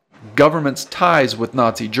government's ties with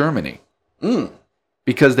Nazi Germany.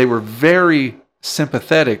 Because they were very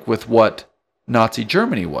sympathetic with what Nazi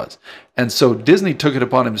Germany was. And so Disney took it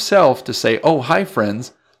upon himself to say, oh, hi,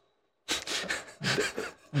 friends,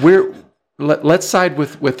 let's side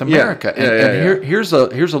with America. Here's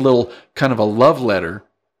a little kind of a love letter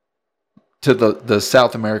to the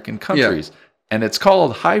South American countries. And it's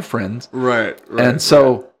called Hi Friends. Right. And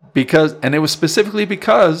so it was specifically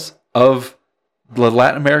because of the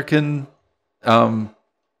Latin American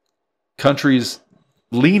countries'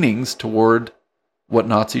 leanings toward what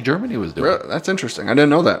Nazi Germany was doing. That's interesting. I didn't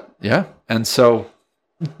know that. Yeah. And so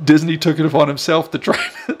Disney took it upon himself to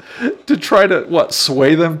try to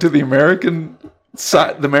sway them to the American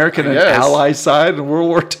side, the American and Ally side in World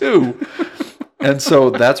War II. And so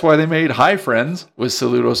that's why they made Hi Friends with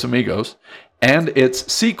Saludos Amigos and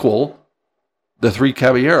its sequel, The Three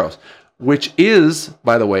Caballeros, which is,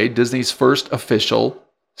 by the way, Disney's first official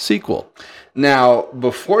sequel. Now,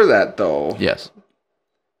 before that, though, yes,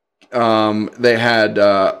 they had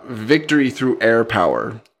Victory Through Air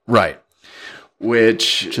Power, right?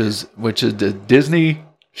 Which is the Disney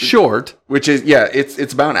short. Which is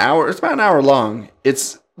it's about an hour. It's about an hour long.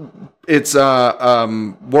 It's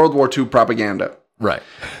World War II propaganda. Right.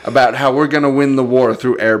 About how we're going to win the war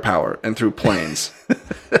through air power and through planes.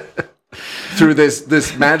 Through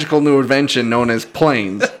this magical new invention known as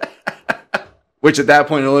planes. Which at that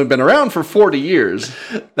point had only been around for 40 years.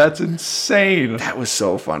 That's insane. That was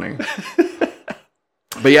so funny.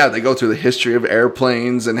 But yeah, they go through the history of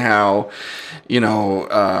airplanes and how,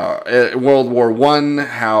 World War I,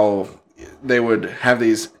 how they would have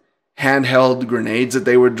these handheld grenades that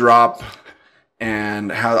they would drop,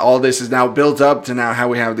 and how all this is now built up to now how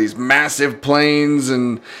we have these massive planes,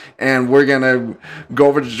 and we're going to go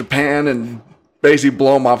over to Japan and basically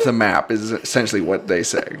blow them off the map is essentially what they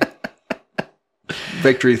say.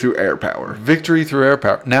 Victory Through Air Power. Victory Through Air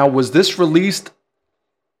Power. Now, was this released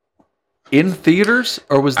in theaters,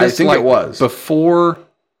 or was this I think it was before,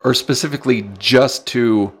 or specifically just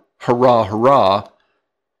to hurrah, hurrah,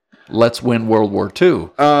 let's win World War II?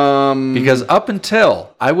 Because up until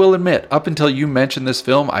you mentioned this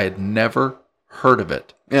film, I had never heard of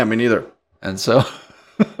it. Yeah, me neither. And so...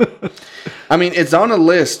 I mean, it's on a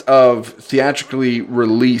list of theatrically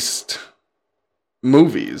released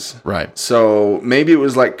movies. Right. So maybe it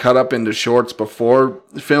was like cut up into shorts before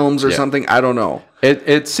films or something. I don't know.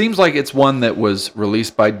 It seems like it's one that was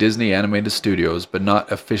released by Disney Animated Studios, but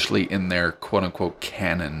not officially in their quote unquote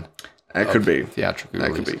canon. That could be. Theatrically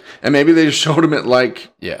released. Could be. And maybe they just showed them at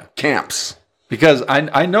camps. Because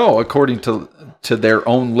I know according to their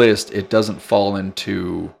own list, it doesn't fall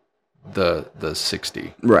into the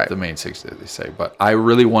 60. Right. The main 60 they say. But I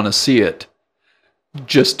really want to see it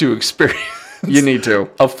just to experience. You need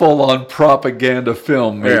to. A full-on propaganda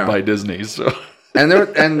film made by Disney. So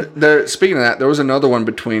Speaking of that, there was another one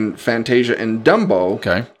between Fantasia and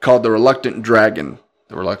Dumbo called The Reluctant Dragon.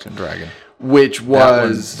 The Reluctant Dragon. Which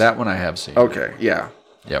was... That one I have seen. Okay, yeah.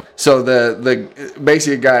 Yep. So the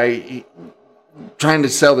basically a guy trying to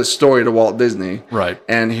sell this story to Walt Disney. Right.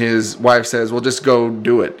 And his wife says, well, just go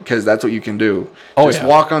do it because that's what you can do. Just yeah.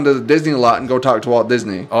 walk onto the Disney lot and go talk to Walt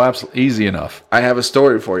Disney. Oh, absolutely. Easy enough. I have a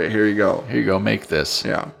story for you. Here you go. Here you go. Make this.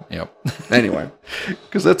 Yeah. Yep. Anyway.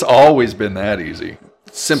 Because it's always been that easy.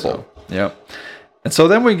 Simple. So, yep. And so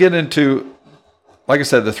then we get into, like I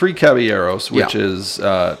said, The Three Caballeros, which is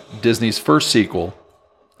Disney's first sequel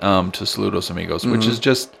to Saludos Amigos, which is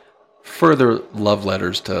just further love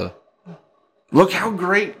letters to... Look how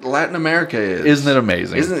great Latin America is. Isn't it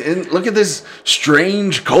amazing? Look at this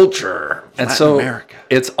strange culture. And Latin so America.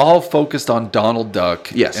 It's all focused on Donald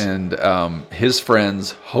Duck and his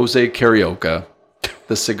friends, Jose Carioca,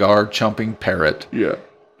 the cigar-chumping parrot,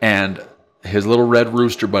 and his little red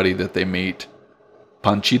rooster buddy that they meet,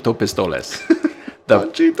 Panchito Pistoles.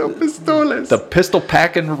 Panchito Pistoles. The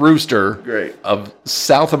pistol-packing rooster of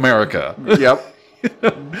South America. Yep.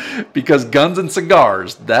 Because guns and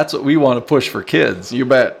cigars, that's what we want to push for kids. You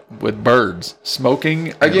bet. With birds.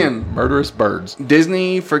 Smoking again, murderous birds.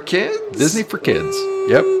 Disney for kids? Disney for kids.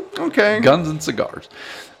 Yep. Okay. Guns and cigars.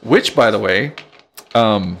 Which, by the way,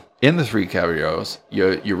 in The Three Caballeros,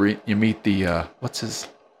 you meet the what's his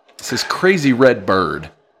crazy red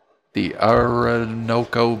bird. The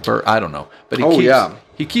Orinoco bird. I don't know. But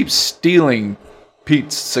he keeps stealing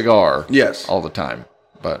Pete's cigar all the time.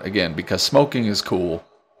 But again, because smoking is cool.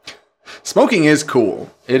 Smoking is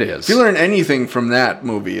cool. It is. If you learn anything from that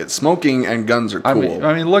movie, it's smoking and guns are cool.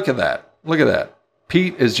 I mean, look at that. Look at that.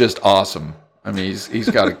 Pete is just awesome. I mean, he's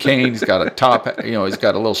got a cane, he's got a top, he's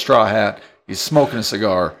got a little straw hat, he's smoking a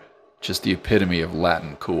cigar. Just the epitome of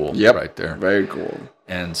Latin cool right there. Very cool.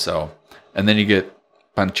 And then you get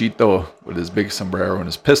Panchito with his big sombrero and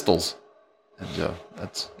his pistols. And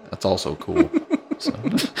that's also cool.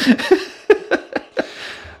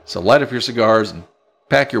 So light up your cigars and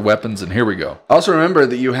pack your weapons, and here we go. Also remember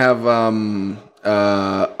that you have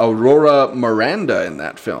Aurora Miranda in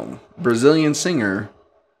that film. Brazilian singer,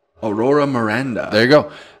 Aurora Miranda. There you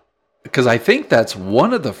go. Because I think that's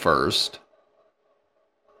one of the first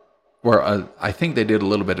where I think they did a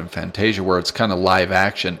little bit in Fantasia where it's kind of live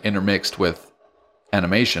action intermixed with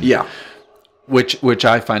animation. Yeah. Which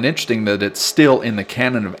I find interesting that it's still in the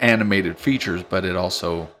canon of animated features, but it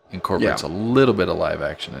also incorporates a little bit of live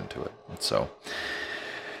action into it. And so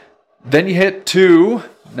then you hit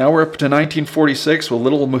now we're up to 1946 with a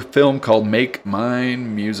little film called Make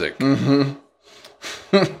Mine Music. Mm-hmm.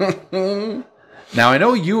 Now I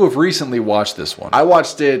know you have recently watched this one. I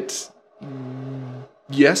watched it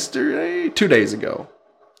yesterday, 2 days ago.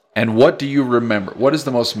 And what do you remember? What is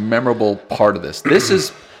the most memorable part of this?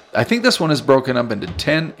 I think this one is broken up into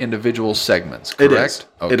 10 individual segments, correct? It is.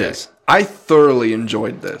 Okay. It is. I thoroughly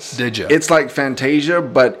enjoyed this. Did you? It's like Fantasia,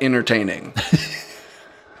 but entertaining.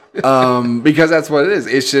 Because that's what it is.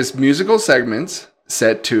 It's just musical segments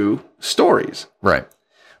set to stories. Right.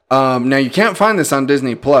 Now, you can't find this on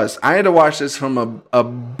Disney+. I had to watch this from a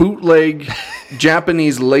bootleg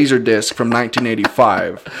Japanese Laserdisc from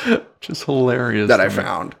 1985. Just hilarious. That I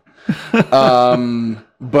found.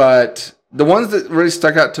 But the ones that really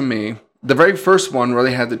stuck out to me, the very first one where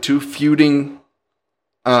they had the two feuding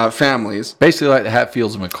families. Basically like the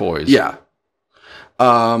Hatfields and McCoys. Yeah.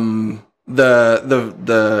 The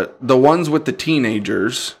ones with the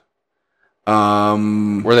teenagers.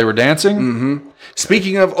 Where they were dancing? Mm-hmm.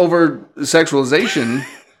 Speaking of over sexualization,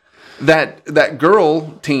 that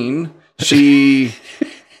girl teen, she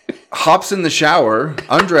hops in the shower,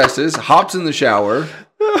 undresses, hops in the shower,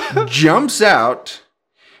 jumps out,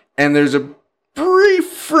 and there's a brief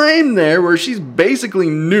frame there where she's basically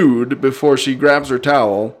nude before she grabs her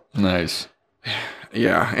towel. Nice.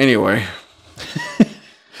 Yeah, anyway.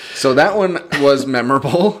 So that one was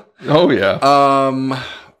memorable. Oh, yeah.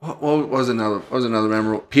 What was another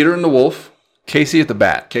memorable? Peter and the Wolf. Casey at the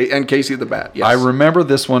Bat. And Casey at the Bat, yes. I remember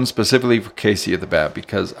this one specifically for Casey at the Bat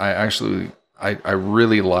because I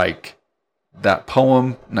really like that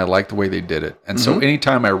poem and I like the way they did it. And so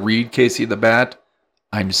anytime I read Casey at the Bat,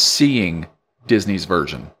 I'm seeing Disney's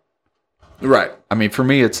version. Right. I mean, for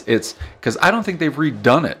me, it's because I don't think they've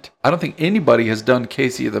redone it. I don't think anybody has done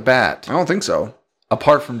Casey at the Bat. I don't think so.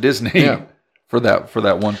 Apart from Disney. Yeah. For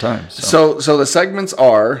that one time. So the segments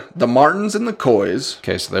are the Martins and the Coys.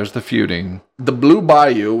 Okay, so there's the feuding. The Blue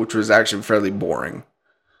Bayou, which was actually fairly boring.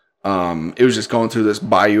 It was just going through this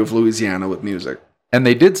bayou of Louisiana with music. And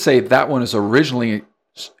they did say that one was originally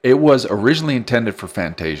intended for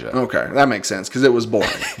Fantasia. Okay, that makes sense because it was boring.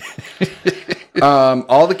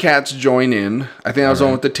 All the cats join in. I think I was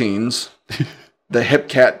on with the teens. The hip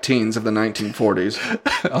cat teens of the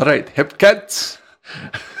 1940s. All right, hip cats.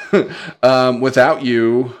 Without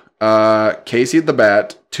You, Casey the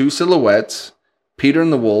Bat, Two Silhouettes, Peter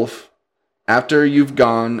and the Wolf, After You've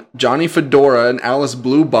Gone, Johnny Fedora and Alice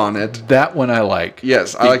Bluebonnet. That one I like.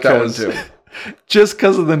 Yes, I like that one too. Just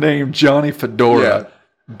because of the name Johnny Fedora,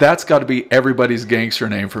 that's got to be everybody's gangster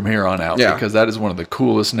name from here on out. Yeah. Because that is one of the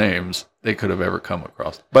coolest names they could have ever come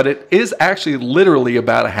across. But it is actually literally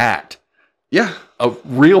about a hat. Yeah. A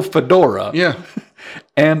real fedora. Yeah.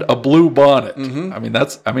 And a blue bonnet. I mean,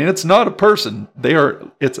 it's not a person.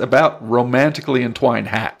 It's about romantically entwined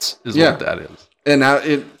hats is what that is. And now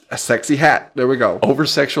a sexy hat. There we go.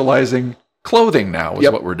 Over-sexualizing clothing now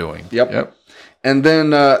is what we're doing. Yep. And then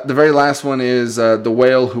the very last one is the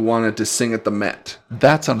whale who wanted to sing at the Met.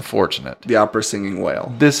 That's unfortunate. The opera singing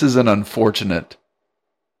whale. This is an unfortunate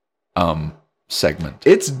segment.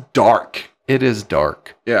 It's dark. It is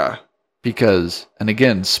dark. Yeah. Because, and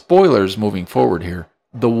again, spoilers moving forward here,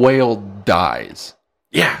 the whale dies.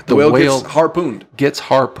 Yeah, the whale gets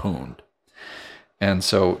harpooned. And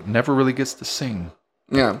so never really gets to sing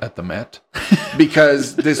at the Met.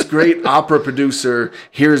 Because this great opera producer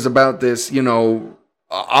hears about this,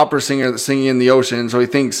 opera singer that's singing in the ocean. So he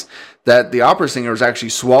thinks that the opera singer is actually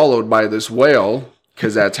swallowed by this whale,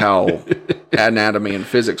 because that's how anatomy and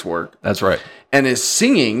physics work. That's right. And is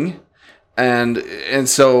singing, and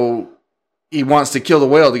so he wants to kill the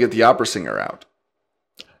whale to get the opera singer out.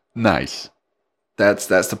 Nice. That's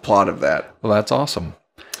the plot of that. Well, that's awesome.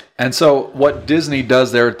 And so what Disney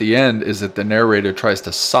does there at the end is that the narrator tries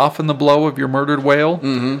to soften the blow of your murdered whale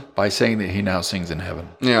by saying that he now sings in heaven.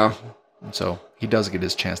 Yeah. And so he does get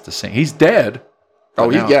his chance to sing. He's dead. Oh,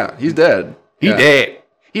 he's dead. He dead.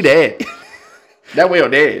 He dead. That whale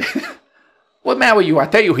dead. What matter with you? I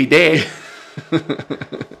tell you he dead.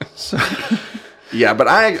 Yeah, but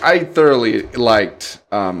I thoroughly liked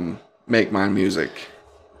Make Mine Music.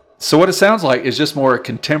 So what it sounds like is just more a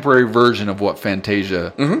contemporary version of what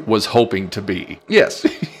Fantasia was hoping to be. Yes.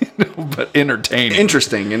 But entertaining.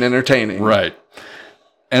 Interesting and entertaining. Right.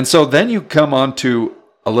 And so then you come on to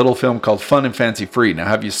a little film called Fun and Fancy Free. Now,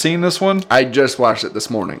 have you seen this one? I just watched it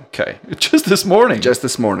this morning. Okay. Just this morning? Just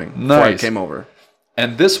this morning. Nice. Before I came over.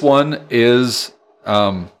 And this one is...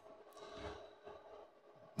 now,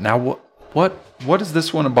 what is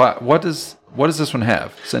this one about? What does this one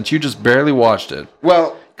have? Since you just barely watched it.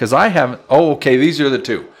 Well... Because I haven't... Oh, okay. These are the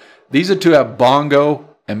two. These are two have Bongo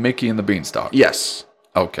and Mickey and the Beanstalk. Yes.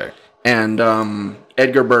 Okay. And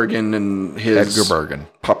Edgar Bergen and his... Edgar Bergen.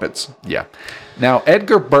 Puppets. Yeah. Now,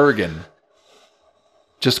 Edgar Bergen,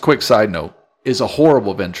 just a quick side note, is a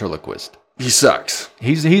horrible ventriloquist. He sucks.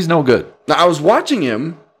 He's no good. Now, I was watching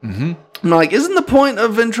him. I'm like, isn't the point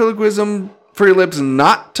of ventriloquism for your lips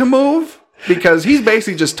not to move? Because he's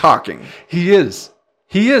basically just talking. He is.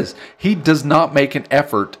 He does not make an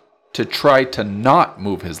effort to try to not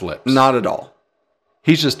move his lips. Not at all.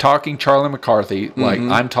 He's just talking Charlie McCarthy like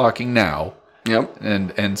I'm talking now. Yep.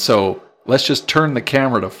 And so let's just turn the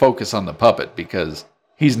camera to focus on the puppet because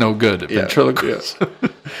he's no good at ventriloquism. Yeah.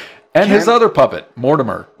 And his other puppet,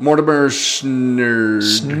 Mortimer. Mortimer Snurd.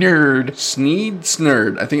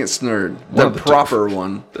 Snurd. I think it's Snurd. The proper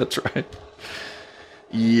one. That's right.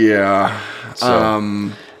 Yeah.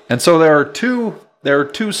 So, and so there are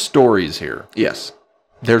two stories here. Yes.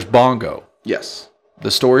 There's Bongo. Yes.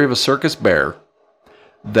 The story of a circus bear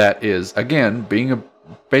that is, again, being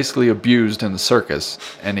basically abused in the circus,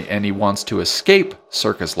 and he wants to escape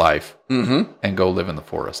circus life and go live in the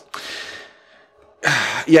forest.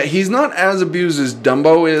 Yeah, he's not as abused as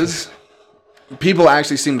Dumbo is. People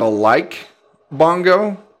actually seem to like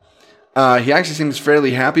Bongo. He actually seems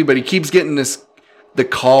fairly happy, but he keeps getting the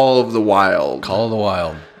call of the wild. Call of the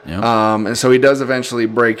wild. Yep. And so he does eventually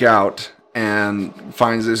break out and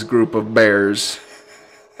finds this group of bears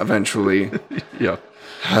eventually. Yeah.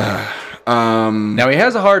 Now he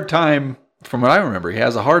has a hard time, from what I remember, he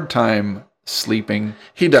has a hard time sleeping.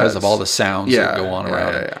 He does. Because of all the sounds that go on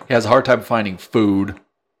around him. He has a hard time finding food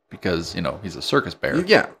because, he's a circus bear.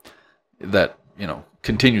 Yeah. That,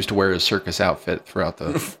 continues to wear his circus outfit throughout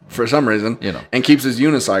the... For some reason. And keeps his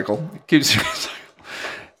unicycle.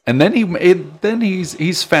 And then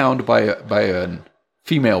he's found by a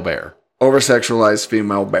female bear. Over-sexualized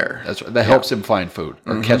female bear. That's right. That helps him find food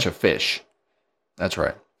or catch a fish. That's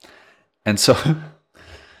right. And so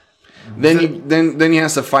then he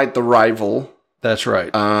has to fight the rival. That's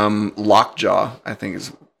right. Lockjaw, I think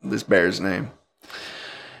is this bear's name.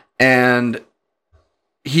 And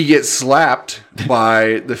he gets slapped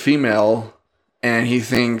by the female and he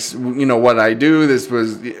thinks, what I do, this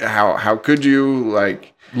was, how could you,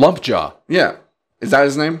 like... Lumpjaw. Yeah. Is that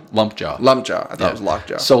his name? Lumpjaw. Lumpjaw. I thought it was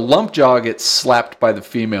Lockjaw. So Lumpjaw gets slapped by the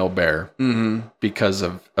female bear because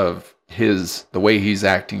of the way he's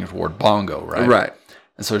acting toward Bongo, right? Right.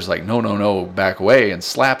 And so he's like, no, back away, and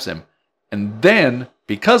slaps him. And then,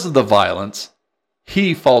 because of the violence,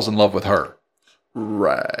 he falls in love with her.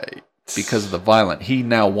 Right. Because of the violence, he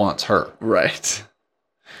now wants her. Right.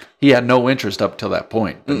 He had no interest up till that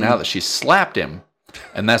point. But now that she slapped him,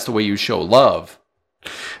 and that's the way you show love.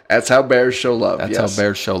 That's how bears show love. That's how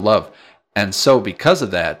bears show love. And so because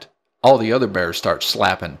of that, all the other bears start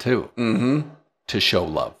slapping too. Mm-hmm. To show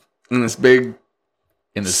love. In this big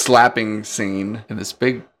slapping scene. In this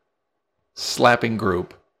big slapping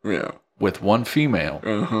group. Yeah. With one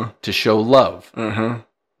female. To show love.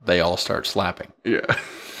 They all start slapping. Yeah.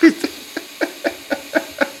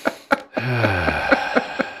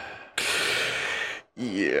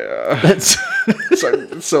 Yeah. It's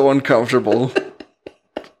so uncomfortable.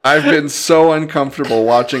 I've been so uncomfortable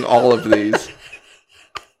watching all of these.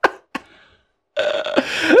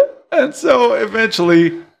 And so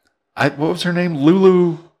eventually, what was her name?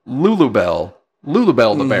 Lulubelle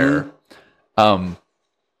the bear.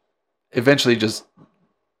 Eventually just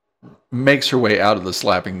makes her way out of the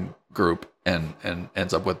slapping group and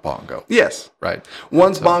ends up with Bongo. Yes. Right.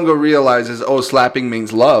 Once Bongo realizes, slapping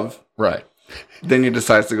means love. Right. Then he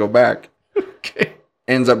decides to go back. Okay.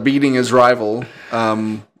 Ends up beating his rival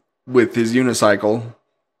with his unicycle.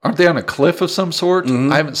 Aren't they on a cliff of some sort?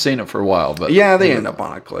 I haven't seen it for a while, but yeah, they end up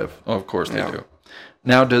on a cliff. Oh, of course they do.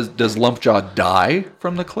 Now, does Lumpjaw die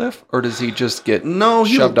from the cliff, or does he just get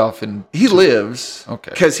shoved off? He lives.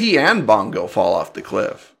 Okay. Because he and Bongo fall off the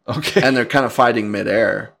cliff. Okay. And they're kind of fighting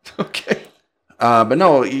midair. Okay. But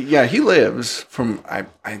no, yeah, he lives from I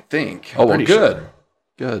think. Oh, well, good. Sure.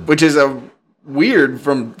 Good. Which is weird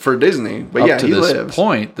for Disney, but up to he this lives.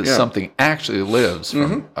 Point that something actually lives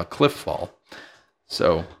from a cliff fall.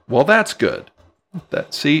 So, well, that's good.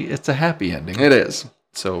 It's a happy ending. It is.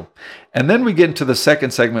 So, and then we get into the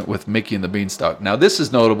second segment with Mickey and the Beanstalk. Now, this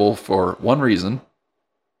is notable for one reason.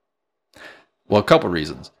 Well, a couple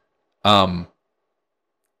reasons.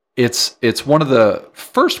 It's one of the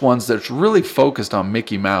first ones that's really focused on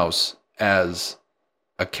Mickey Mouse as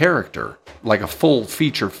a character, like a full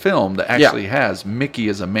feature film that actually has Mickey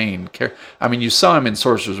as a main character. I mean, you saw him in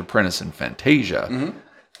Sorcerer's Apprentice and Fantasia,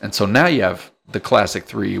 and so now you have the classic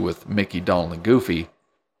three with Mickey, Donald, and Goofy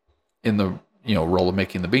in the role of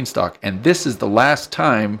Mickey and the Beanstalk, and this is the last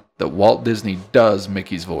time that Walt Disney does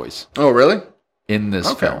Mickey's voice. Oh, really? In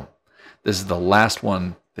this film, this is the last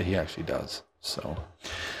one that he actually does. So,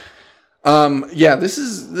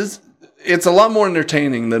 this it's a lot more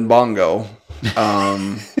entertaining than Bongo.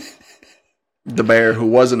 The bear who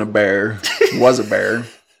wasn't a bear was a bear.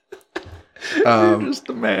 You're just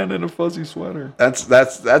a man in a fuzzy sweater. That's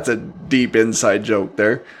a deep inside joke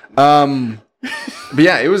there. But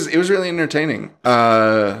yeah, it was really entertaining.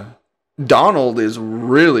 Donald is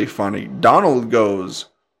really funny. Donald goes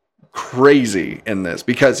crazy in this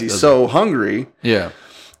because he's so hungry. Yeah.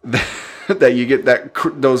 That you get that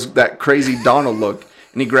crazy Donald look,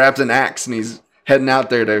 and he grabs an axe and he's heading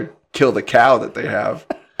out there to kill the cow that they have.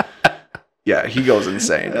 Yeah, he goes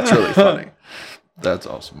insane. It's really funny. That's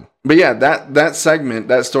awesome. But yeah, that segment,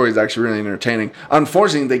 that story is actually really entertaining.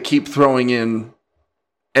 Unfortunately, they keep throwing in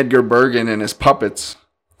Edgar Bergen and his puppets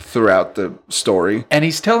throughout the story. And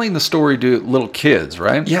he's telling the story to little kids,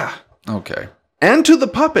 right? Yeah. Okay. And to the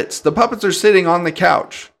puppets. The puppets are sitting on the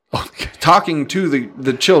couch, talking to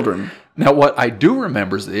the children. Now, what I do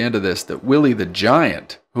remember is at the end of this, that Willie the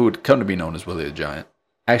Giant, who would come to be known as Willie the Giant,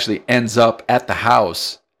 actually ends up at the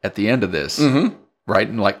house at the end of this, right?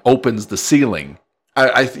 And opens the ceiling.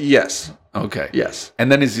 Yes. Okay. Yes.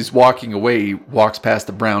 And then as he's walking away, he walks past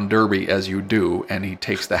the brown derby, as you do, and he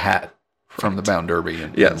takes the hat from the brown derby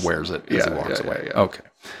and wears it as he walks away. Yeah. Okay.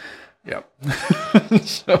 Yep.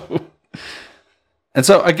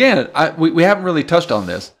 So again, we haven't really touched on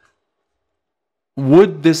this.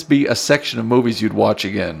 Would this be a section of movies you'd watch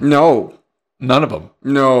again? No. None of them?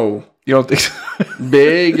 No. You don't think so?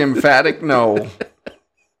 Big, emphatic no.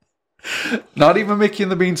 Not even Mickey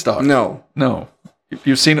and the Beanstalk? No.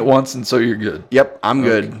 You've seen it once, and so you're good. Yep, I'm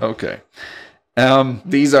good. Okay.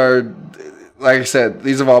 These are, like I said,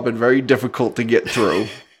 these have all been very difficult to get through.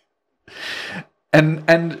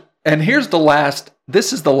 And here's the last.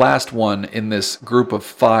 This is the last one in this group of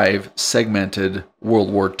 5 segmented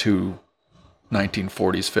World War II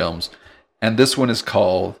 1940s films, and this one is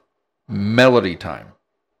called Melody Time.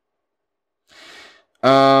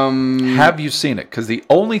 Have you seen it? Because the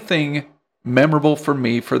only thing memorable for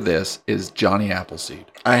me for this is Johnny Appleseed.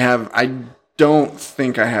 I don't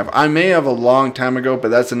think I have. I may have a long time ago, but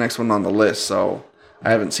that's the next one on the list, so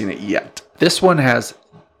I haven't seen it yet. This one has,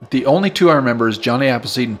 the only two I remember is Johnny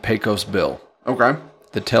Appleseed and Pecos Bill. Okay.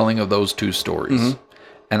 The telling of those two stories.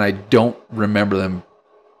 And I don't remember them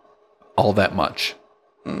all that much.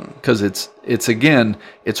 Because it's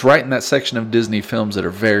right in that section of Disney films that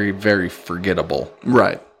are very, very forgettable.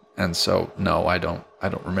 Right. And so, no, I don't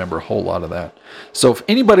remember a whole lot of that. So if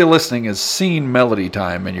anybody listening has seen Melody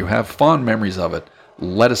Time and you have fond memories of it,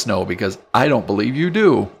 let us know, because I don't believe you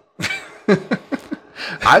do.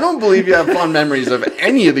 I don't believe you have fond memories of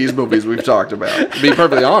any of these movies we've talked about, to be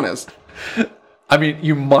perfectly honest. I mean,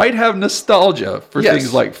 you might have nostalgia for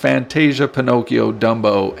things like Fantasia, Pinocchio,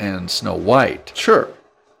 Dumbo, and Snow White. Sure.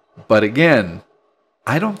 But again,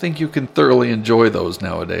 I don't think you can thoroughly enjoy those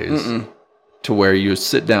nowadays to where you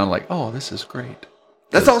sit down like, oh, this is great.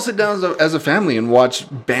 Let's all sit down as a family and watch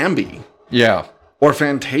Bambi. Yeah. Or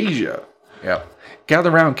Fantasia. Yeah.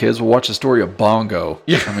 Gather around, kids. We'll watch the story of Bongo.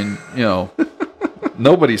 Yeah. I mean,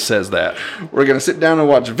 nobody says that. We're going to sit down and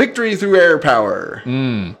watch Victory Through Air Power.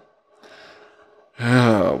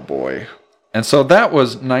 Oh, boy. And so that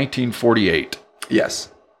was 1948.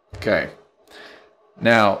 Yes. Okay.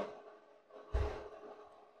 Now,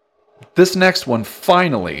 this next one,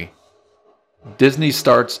 finally, Disney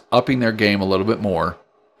starts upping their game a little bit more,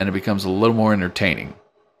 and it becomes a little more entertaining.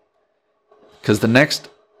 Because the next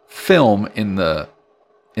film in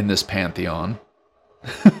this pantheon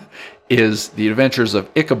is The Adventures of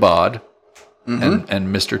Ichabod and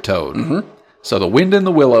Mr. Toad. So The Wind in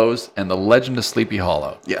the Willows and The Legend of Sleepy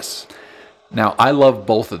Hollow. Yes. Now, I love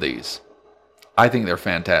both of these. I think they're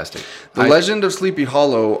fantastic. The Legend of Sleepy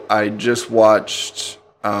Hollow, I just watched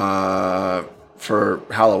for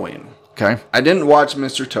Halloween. Okay. I didn't watch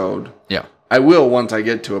Mr. Toad. Yeah. I will once I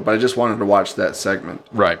get to it, but I just wanted to watch that segment.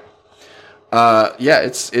 Right. Yeah,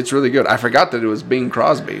 it's really good. I forgot that it was Bing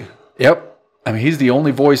Crosby. Yep. I mean, he's the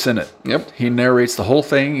only voice in it. Yep. He narrates the whole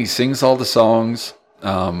thing. He sings all the songs.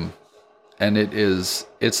 And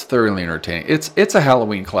it's thoroughly entertaining. It's a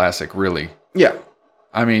Halloween classic, really. Yeah.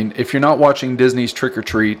 I mean, if you're not watching Disney's Trick or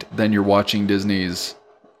Treat, then you're watching Disney's,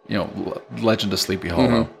 Legend of Sleepy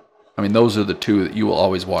Hollow. I mean, those are the two that you will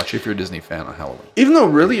always watch if you're a Disney fan on Halloween. Even though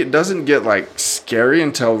really it doesn't get scary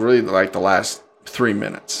until really the last 3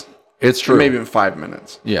 minutes. It's true. Or maybe even 5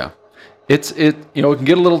 minutes. Yeah. It can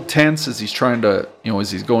get a little tense as he's trying to,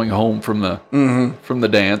 as he's going home from the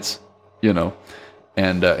dance,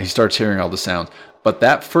 and he starts hearing all the sounds. But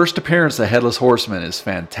that first appearance of Headless Horseman is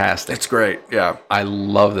fantastic. It's great. Yeah. I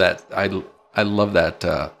love that. I love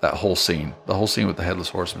that whole scene. The whole scene with the Headless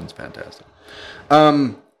Horseman is fantastic.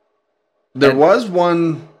 There was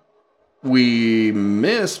one we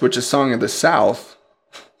missed, which is Song of the South.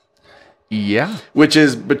 Yeah. Which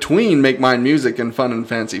is between Make Mine Music and Fun and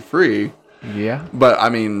Fancy Free. Yeah. But, I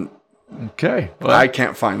mean... Okay. Well, I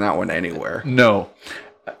can't find that one anywhere. No.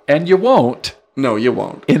 And you won't. No, you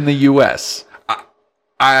won't. In the U.S.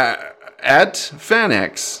 At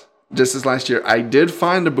FanX, just this last year, I did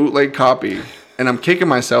find a bootleg copy, and I'm kicking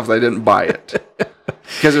myself that I didn't buy it.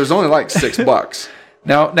 Because it was only $6.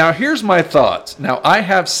 Now, here's my thoughts. Now, I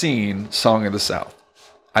have seen Song of the South.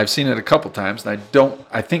 I've seen it a couple times, and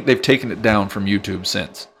I think they've taken it down from YouTube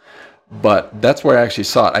since. But that's where I actually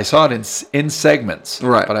saw it. I saw it in segments.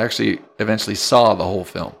 Right. But I actually eventually saw the whole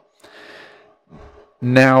film.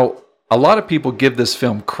 Now, a lot of people give this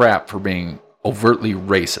film crap for being overtly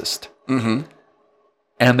racist.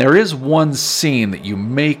 And there is one scene that you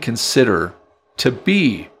may consider to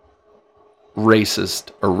be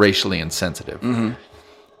racist or racially insensitive.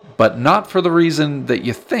 But not for the reason that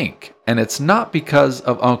you think. And it's not because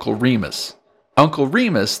of Uncle Remus. Uncle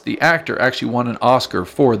Remus, the actor, actually won an Oscar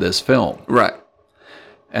for this film. Right.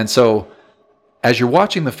 And so, as you're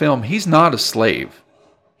watching the film, he's not a slave.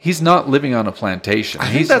 He's not living on a plantation.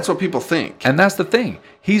 I think that's what people think. And that's the thing.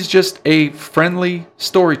 He's just a friendly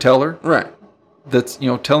storyteller. Right. That's,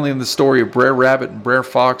 telling the story of Brer Rabbit and Brer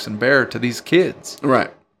Fox and Bear to these kids.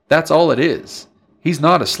 Right. That's all it is. He's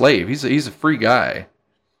not a slave. He's a free guy.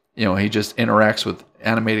 He just interacts with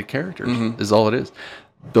animated characters is all it is.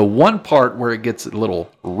 The one part where it gets a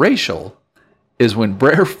little racial is when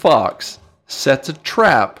Brer Fox sets a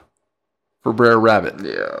trap for Brer Rabbit.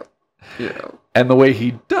 Yeah. Yeah. And the way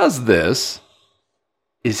he does this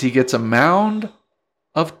is he gets a mound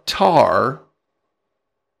of tar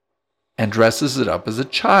and dresses it up as a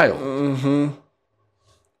child.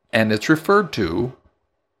 And it's referred to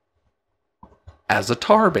as a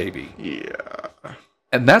tar baby. Yeah.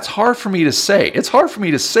 And that's hard for me to say. It's hard for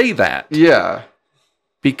me to say that. Yeah.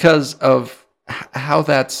 Because of how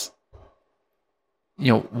that's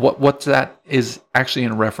what that is actually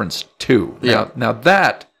in reference to. Yeah. Now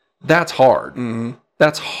that's hard. Mm-hmm.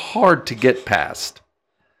 That's hard to get past.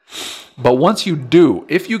 But once you do,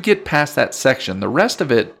 if you get past that section, the rest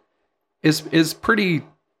of it is pretty.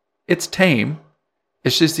 It's tame.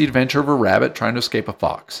 It's just the adventure of a rabbit trying to escape a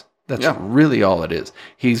fox. That's really all it is.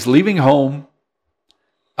 He's leaving home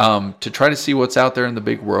to try to see what's out there in the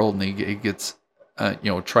big world, and he gets,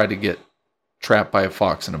 try to get trapped by a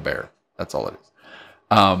fox and a bear. That's all it is.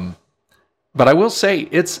 But I will say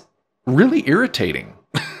it's really irritating.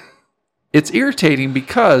 It's irritating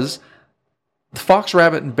because the fox,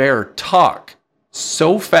 rabbit, and bear talk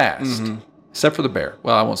so fast, except for the bear.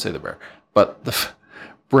 Well, I won't say the bear, but the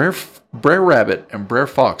Brer Rabbit and Brer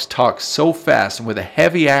Fox talk so fast and with a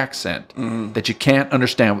heavy accent that you can't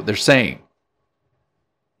understand what they're saying.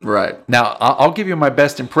 Right. Now, I'll give you my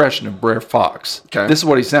best impression of Brer Fox. Okay. This is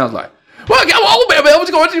what he sounds like. Well, I'm going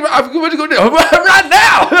to go right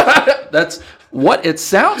now. That's what it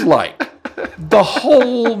sounds like. The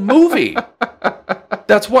whole movie.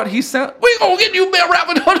 That's what he sounds. We're going to get you, Bear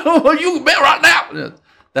Rabbit. You Bear right now.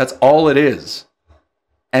 That's all it is.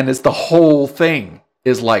 And it's the whole thing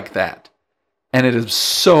is like that. And it is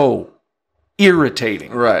so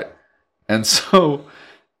irritating. Right. And so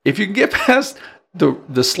if you can get past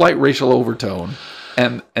the slight racial overtone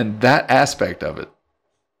and that aspect of it,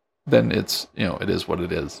 then it's, it is what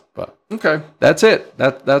it is. But okay. That's it.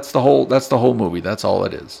 That's the whole movie. That's all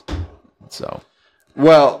it is. So,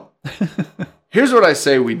 well, here's what I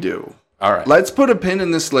say we do. All right. Let's put a pin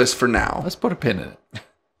in this list for now. Let's put a pin in it.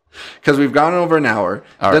 Because we've gone over an hour.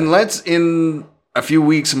 All then right. let's, in a few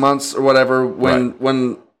weeks, months, or whatever,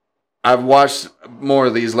 when I've watched more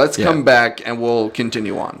of these, let's come back and we'll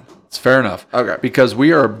continue on. It's fair enough. Okay. Because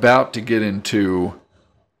we are about to get into,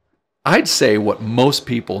 I'd say, what most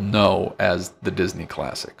people know as the Disney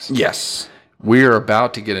classics. Yes. We are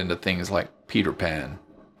about to get into things like Peter Pan,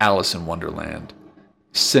 Alice in Wonderland,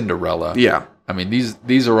 Cinderella. Yeah. I mean,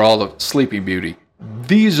 these are all the Sleeping Beauty.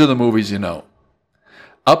 These are the movies you know.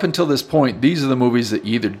 Up until this point, these are the movies that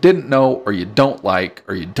you either didn't know or you don't like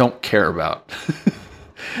or you don't care about.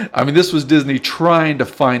 I mean, this was Disney trying to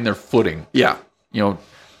find their footing. Yeah.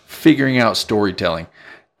 Figuring out storytelling.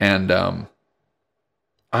 And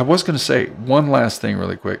I was going to say one last thing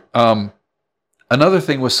really quick. Another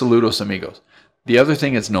thing was Saludos Amigos. The other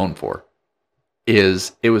thing it's known for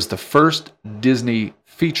is it was the first Disney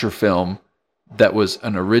feature film that was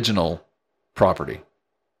an original property.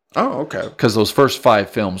 Oh, okay. Because those first 5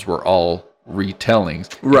 films were all retellings,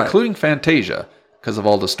 right, including Fantasia, because of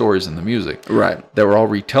all the stories and the music. Right. They were all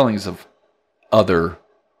retellings of other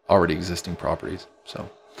already existing properties. So,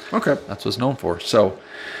 okay. That's what it's known for. So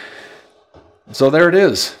there it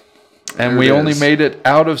is. And we only made it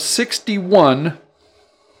out of 61,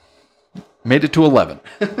 made it to 11.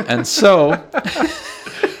 And so...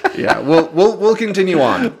 yeah, we'll continue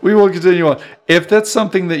on. We will continue on. If that's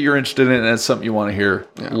something that you're interested in and that's something you want to hear,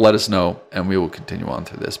 let us know, and we will continue on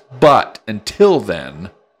through this. But until then,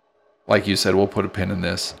 like you said, we'll put a pin in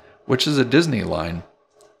this, which is a Disney line.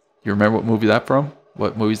 You remember what movie that from?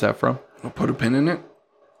 What movie is that from? We'll put a pin in it?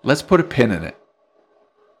 Let's put a pin in it.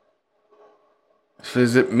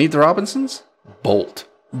 Is it Meet the Robinsons? Bolt.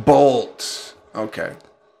 Okay.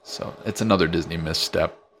 So it's another Disney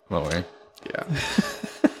misstep. Well, right? Yeah.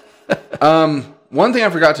 One thing I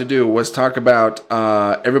forgot to do was talk about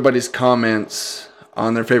everybody's comments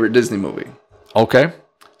on their favorite Disney movie. Okay.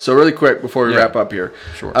 So really quick before we wrap up here.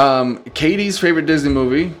 Sure. Katie's favorite Disney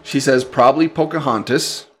movie, she says probably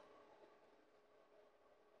Pocahontas.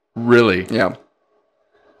 Really? Yeah.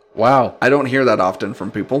 Wow. I don't hear that often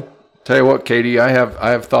from people. Tell you what, Katie, I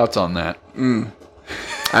have thoughts on that.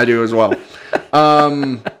 I do as well.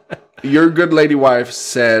 Your good lady wife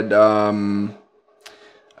said,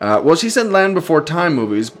 well, she said Land Before Time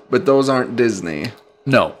movies, but those aren't Disney.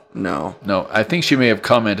 No. No. I think she may have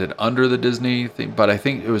commented under the Disney thing, but I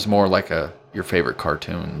think it was more like your favorite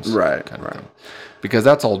cartoons. Right. Kind of thing. Because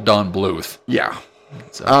that's all Don Bluth. Yeah.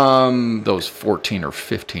 So, those 14 or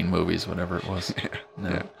 15 movies, whatever it was.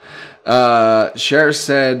 No. Yeah. Cher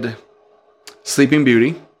said Sleeping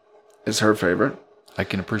Beauty is her favorite. I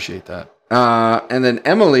can appreciate that. And then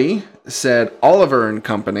Emily said Oliver and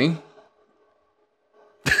Company.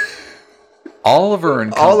 Oliver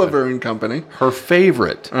and Company. Her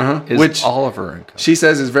favorite is which Oliver and Company. She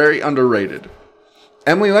says is very underrated.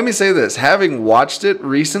 Emily, let me say this. Having watched it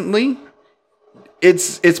recently,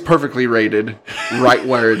 it's perfectly rated right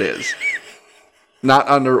where it is. Not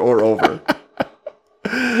under or over.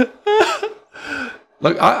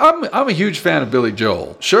 Look, I'm a huge fan of Billy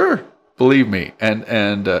Joel. Sure. Believe me.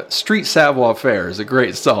 And Street Savoir Faire is a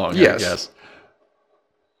great song, yes. I guess.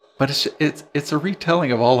 But it's a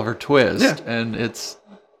retelling of Oliver Twist, Yeah. and it's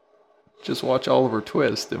just watch Oliver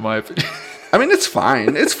Twist, in my opinion. I mean, it's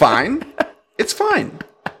fine. It's fine. It's fine.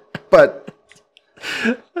 But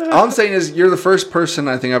all I'm saying is, you're the first person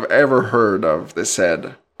I think I've ever heard of that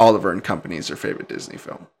said Oliver and Company is their favorite Disney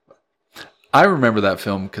film. I remember that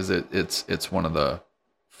film because it's one of the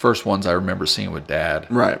first ones I remember seeing with Dad.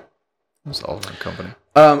 Right. It was Oliver and Company.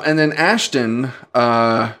 And then Ashton,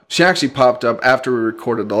 she actually popped up after we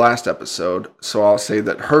recorded the last episode. So I'll say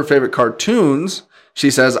that her favorite cartoons,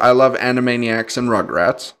 she says, I love Animaniacs and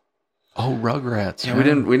Rugrats. Oh, Rugrats. Yeah, we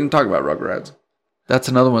didn't talk about Rugrats. That's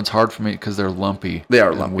another one's hard for me because they're lumpy. They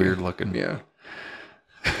are and lumpy. weird looking. Yeah.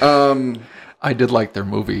 I did like their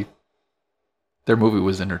movie. Their movie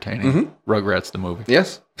was entertaining. Mm-hmm. Rugrats the movie.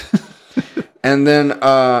 Yes. And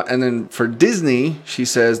then for Disney, she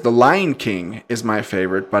says The Lion King is my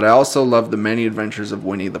favorite, but I also love The Many Adventures of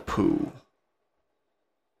Winnie the Pooh.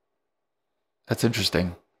 That's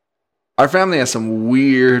interesting. Our family has some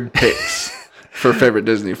weird picks for favorite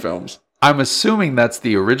Disney films. I'm assuming that's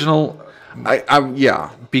the original.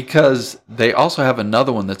 Yeah. Because they also have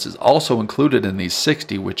another one that's also included in these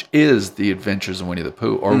 60, which is The Adventures of Winnie the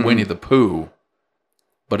Pooh, or Winnie the Pooh,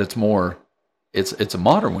 but it's more, it's a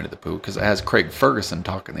modern Winnie the Pooh because it has Craig Ferguson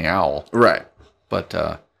talking the owl. Right. But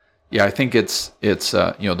yeah, I think it's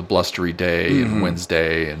the blustery day and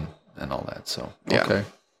Wednesday and all that. So yeah. Okay,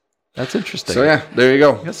 that's interesting. So yeah, there you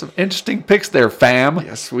go. You got some interesting picks there, fam.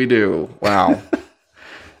 Yes, we do. Wow.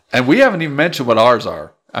 And we haven't even mentioned what ours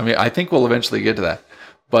are. I mean, I think we'll eventually get to that.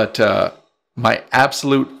 But I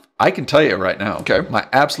can tell you right now. Okay. My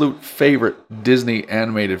absolute favorite Disney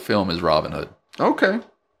animated film is Robin Hood. Okay.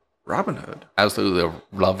 Robin Hood. Absolutely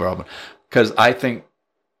love Robin. Because I think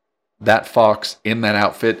that fox in that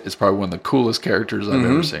outfit is probably one of the coolest characters I've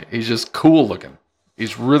ever seen. He's just cool looking.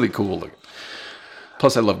 He's really cool looking.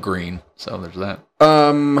 Plus, I love green. So there's that.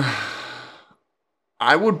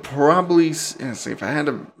 I would probably see if I had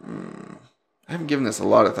to. I haven't given this a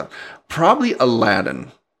lot of thought. Probably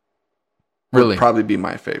Aladdin. Really? Would probably be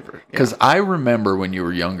my favorite. Because I remember when you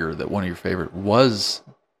were younger that one of your favorite was,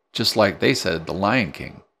 just like they said, The Lion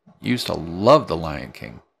King. You used to love The Lion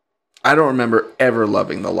King. I don't remember ever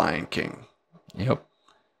loving The Lion King. Yep.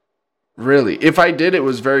 Really? If I did, it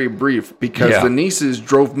was very brief because the nieces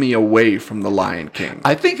drove me away from The Lion King.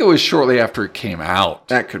 I think it was shortly after it came out.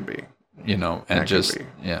 That could be. And that just,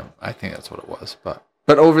 I think that's what it was.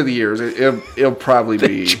 But over the years, it'll probably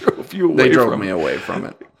be. They drove me away from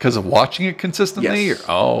it. Because of watching it consistently? Yes.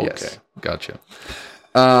 Oh, okay. Yes. Gotcha.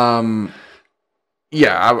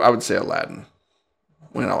 Yeah, I would say Aladdin.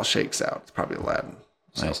 When it all shakes out, it's probably Aladdin.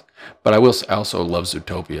 So. Nice. But I also love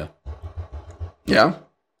Zootopia. Yeah?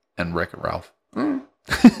 And Wreck-It Ralph.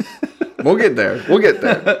 We'll get there.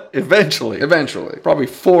 Eventually. Probably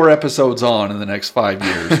 4 episodes on in the next 5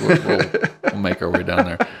 years. We'll make our way down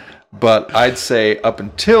there. But I'd say up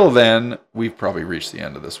until then, we've probably reached the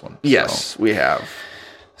end of this one. Yes, we have.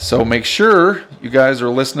 So make sure you guys are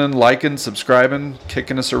listening, liking, subscribing,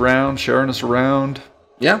 kicking us around, sharing us around.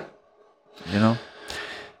 Yeah.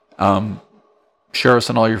 Share us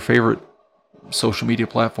on all your favorite social media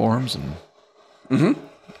platforms,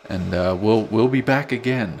 and we'll be back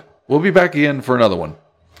again. We'll be back again for another one.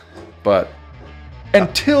 But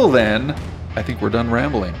until then, I think we're done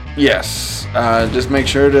rambling. Yes. Just make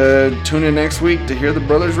sure to tune in next week to hear the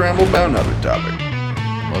brothers ramble about another topic.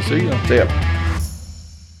 We'll see you. See ya.